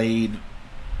delayed.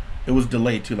 It was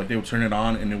delayed too. Like, they would turn it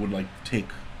on, and it would like take.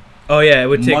 Oh yeah, it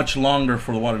would take much longer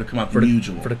for the water to come out than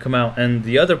usual. For it to come out. And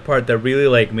the other part that really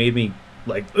like made me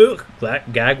like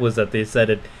gag was that they said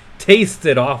it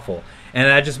tasted awful, and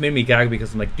that just made me gag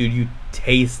because I'm like, dude, you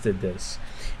tasted this,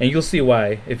 and you'll see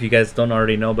why if you guys don't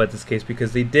already know about this case,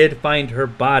 because they did find her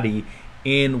body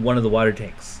in one of the water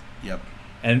tanks. Yep.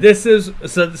 And this is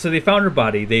so they found her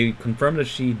body. They confirmed that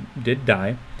she did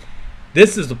die.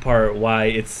 This is the part why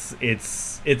it's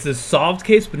a solved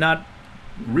case, but not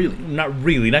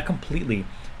completely,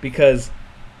 because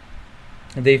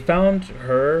they found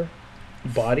her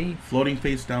body floating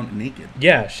face down, naked.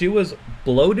 Yeah, she was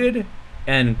bloated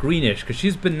and greenish because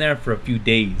she's been there for a few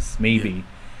days, maybe. Yeah.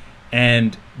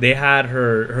 And they had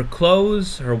her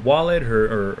clothes, her wallet,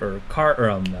 her car,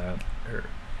 or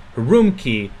her room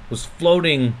key was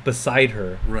floating beside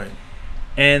her. Right.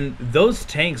 And those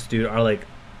tanks, dude, are like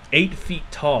 8 feet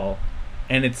tall,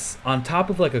 and it's on top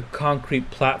of like a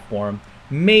concrete platform,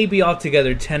 maybe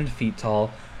altogether 10 feet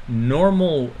tall.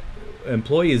 Normal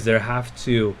employees there have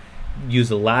to use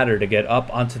a ladder to get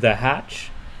up onto the hatch,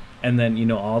 and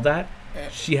then all that.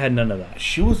 She had none of that.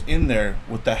 She was in there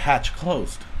with the hatch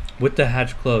closed. With the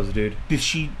hatch closed, dude. Did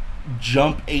she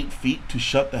jump 8 feet to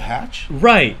shut the hatch?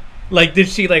 Right. Like, did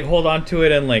she like hold on to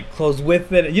it and like close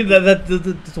with it? That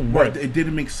doesn't work. Right. It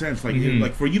didn't make sense. Like,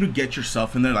 like for you to get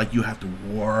yourself in there, like you have to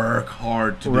work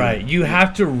hard to do it. Right. You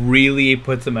have to really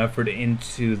put some effort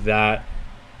into that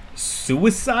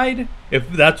suicide,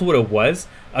 if that's what it was.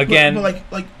 Again, but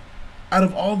like out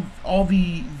of all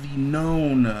the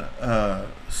known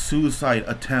suicide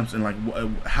attempts and like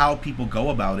how people go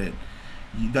about it,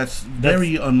 that's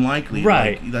very unlikely.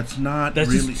 Right. Like, that's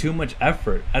really, just too much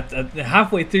effort. At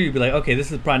halfway through, you'd be like, okay,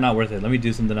 this is probably not worth it. Let me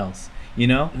do something else.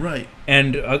 Right.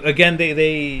 And again,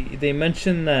 they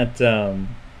mentioned that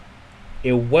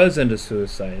it wasn't a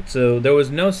suicide. So there was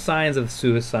no signs of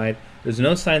suicide, There's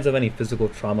no signs of any physical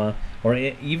trauma or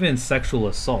even sexual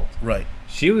assault. Right.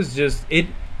 She was just it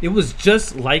was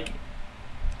just like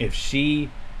if she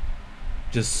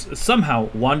just somehow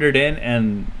wandered in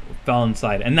and fell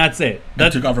inside, and that's it.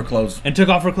 And took off her clothes.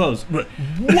 Right.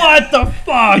 What the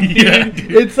fuck? Yeah,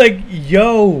 dude? It's like,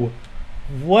 yo,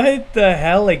 what the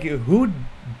hell? Like, who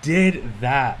did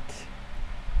that?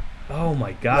 Oh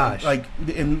my gosh! Like,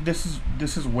 and this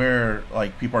is where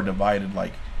like people are divided.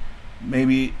 Like,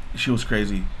 maybe she was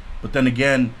crazy, but then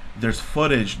again, there's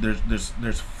footage.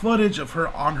 There's footage of her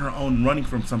on her own running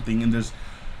from something, and there's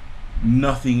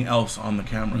nothing else on the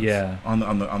cameras. Yeah. On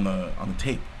the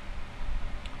tape.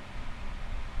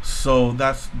 So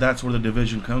that's where the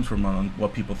division comes from on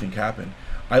what people think happened.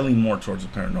 I lean more towards the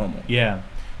paranormal. Yeah,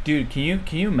 dude, can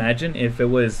you imagine if it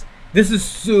was? This is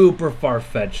super far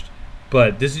fetched.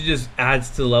 But this just adds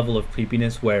to the level of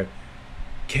creepiness where,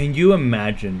 can you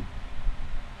imagine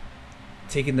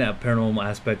taking that paranormal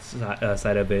aspect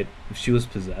side of it if she was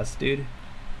possessed, dude?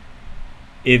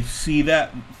 See,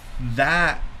 that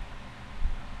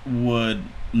would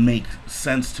make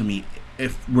sense to me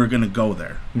if we're going to go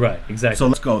there. Right, exactly. So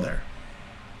let's go there.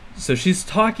 So she's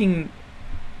talking,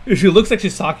 she looks like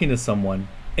she's talking to someone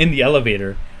in the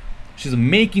elevator. She's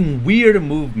making weird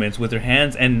movements with her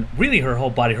hands and really her whole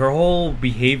body, her whole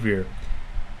behavior.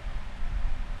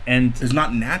 And it's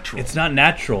not natural. It's not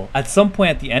natural. At some point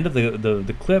at the end of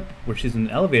the clip where she's in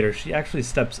the elevator, she actually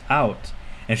steps out.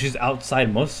 And she's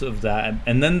outside most of that.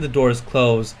 And then the doors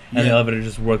close and the elevator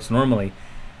just works normally.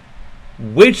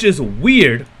 Which is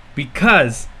weird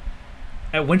because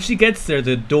when she gets there,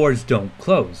 the doors don't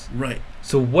close. Right.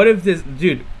 So what if this...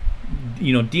 Dude...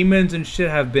 You know, demons and shit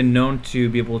have been known to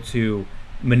be able to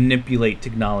manipulate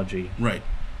technology. Right.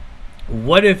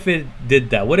 What if it did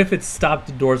that? What if it stopped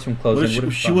the doors from closing? What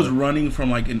if she was running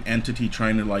from like an entity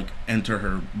trying to like enter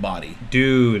her body?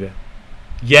 Dude.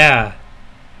 Yeah.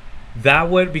 That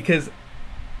would, because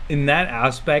in that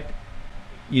aspect,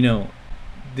 you know...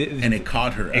 and it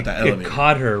caught her at the elevator. It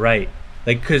caught her, right.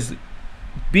 Like, because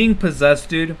being possessed,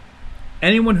 dude,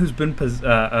 anyone who's been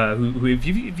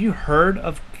if you heard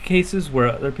of cases where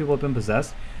other people have been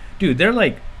possessed, dude, they're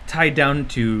like tied down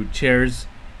to chairs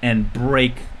and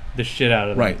break the shit out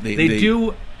of them. Right. They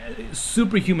do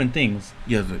superhuman things.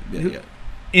 Yeah.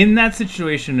 In that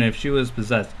situation, if she was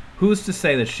possessed, who's to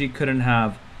say that she couldn't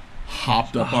have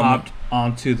hopped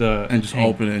onto the and just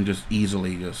open it and just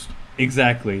easily just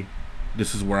exactly.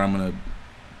 This is where I'm gonna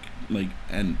like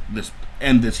end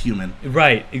this human.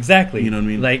 Right. Exactly. You know what I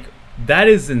mean? Like, that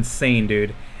is insane,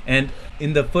 dude. And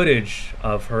in the footage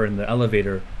of her in the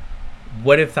elevator,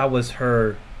 what if that was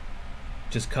her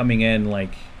just coming in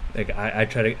like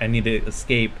I need to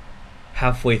escape,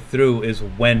 halfway through is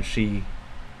when she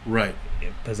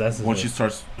possesses once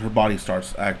it. her body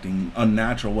starts acting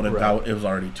unnatural. What if it was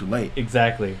already too late?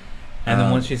 Exactly. And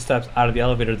then once she steps out of the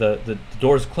elevator, the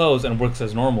doors close and works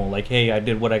as normal. Like, hey, I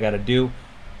did what I gotta do.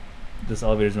 This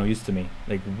elevator's no use to me.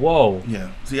 Like, whoa.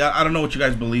 Yeah. See, I don't know what you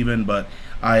guys believe in, but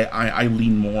I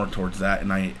lean more towards that,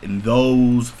 and in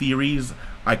those theories,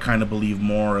 I kind of believe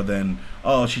more than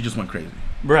she just went crazy.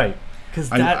 Right.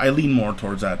 Because I lean more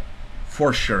towards that,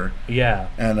 for sure. Yeah.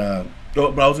 And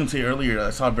but I was gonna say earlier, I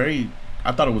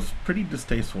thought it was pretty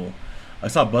distasteful. I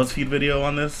saw a BuzzFeed video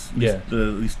on this.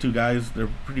 These two guys, they're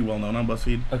pretty well known on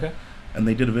BuzzFeed. Okay. And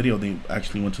they did a video. They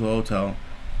actually went to the hotel,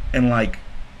 and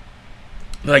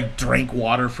they drank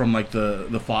water from like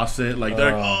the faucet. Like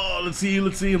they're like, oh, let's see.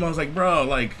 And I was like, bro,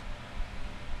 like,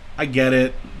 I get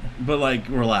it, but like,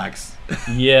 relax.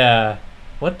 Yeah.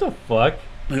 What the fuck?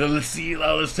 Like, let's see,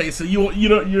 let's taste it.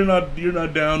 You're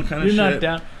not down, kind of shit. You're not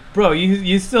down, bro.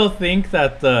 You still think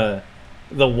that the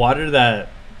water that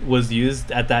was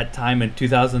used at that time in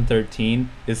 2013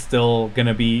 is still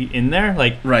gonna be in there?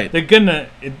 Like, right? They're gonna.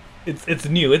 It's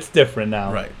new. It's different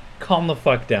now. Right. Calm the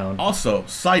fuck down. Also,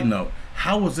 side note.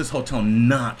 How was this hotel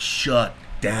not shut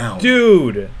down,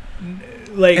 dude?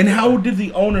 Like, and how did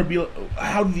the owner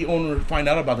find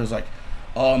out about this? Like,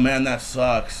 oh man, that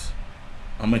sucks.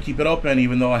 I'm gonna keep it open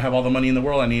even though I have all the money in the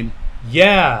world I need.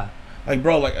 Yeah. Like,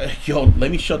 bro, like, yo, let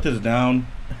me shut this down.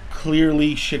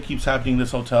 Clearly, shit keeps happening in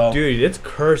this hotel. Dude, it's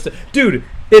cursed. Dude,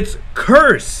 it's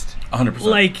cursed. 100%.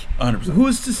 Like, 100%.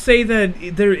 Who's to say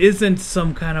that there isn't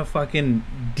some kind of fucking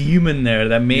demon there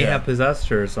that may have possessed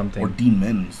her or something? Or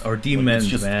demons.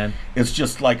 Man. It's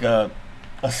just like a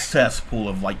cesspool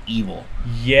of like evil.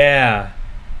 Yeah.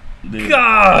 Dude.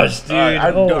 Gosh, dude.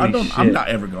 I'm not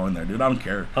ever going there, dude. I don't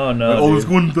care. Oh no. Like, let's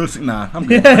go into this. Nah, I'm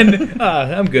good.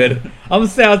 I'm good. I'm gonna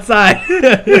stay outside.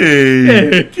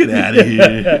 Hey, get out of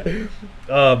here.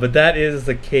 But that is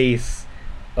the case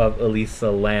of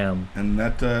Elisa Lam. And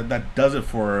that does it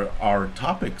for our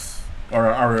topics, or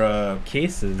our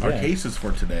cases. Our cases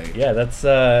for today. Yeah, that's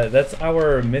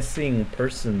our missing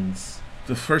persons.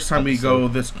 The first time episode. we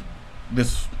go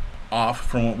this off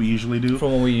from what we usually do.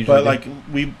 But like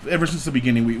ever since the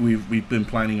beginning, we've been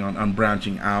planning on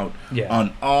branching out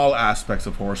on all aspects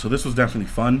of horror. So this was definitely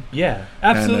fun. Yeah,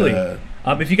 absolutely. And,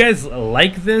 if you guys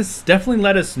like this, definitely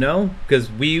let us know,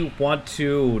 because we want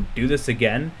to do this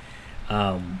again.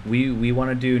 We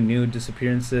want to do new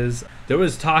disappearances. There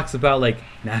was talks about like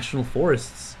national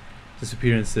forests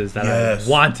disappearances that I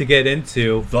want to get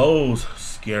into. Those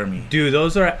scare me, dude.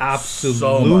 Those are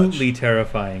absolutely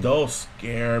terrifying. Those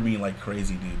scare me like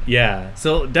crazy, dude. Yeah,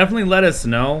 so definitely let us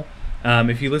know.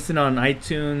 If you listen on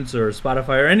iTunes or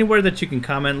Spotify or anywhere that you can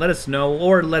comment, let us know,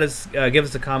 or let us give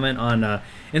us a comment on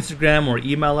Instagram or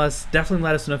email us. Definitely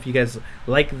let us know if you guys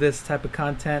like this type of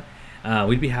content.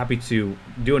 We'd be happy to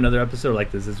do another episode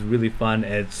like this. It's really fun.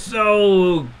 It's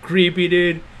so creepy,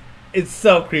 dude. It's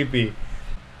so creepy.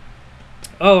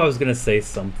 Oh, I was going to say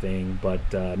something,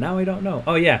 but now I don't know.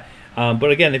 Oh, yeah. But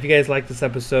again, if you guys like this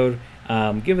episode,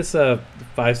 give us a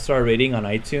 5-star rating on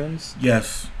iTunes.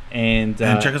 Yes. And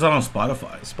check us out on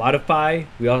Spotify.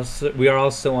 We are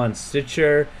also on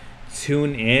Stitcher,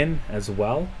 TuneIn as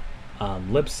well,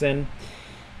 Libsyn.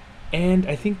 And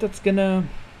I think that's gonna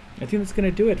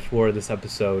do it for this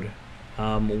episode.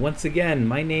 Once again,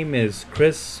 my name is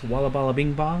Chris Wallabala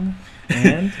Bing Bong,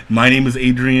 and my name is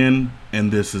Adrian,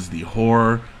 and this is the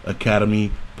Horror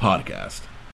Academy Podcast.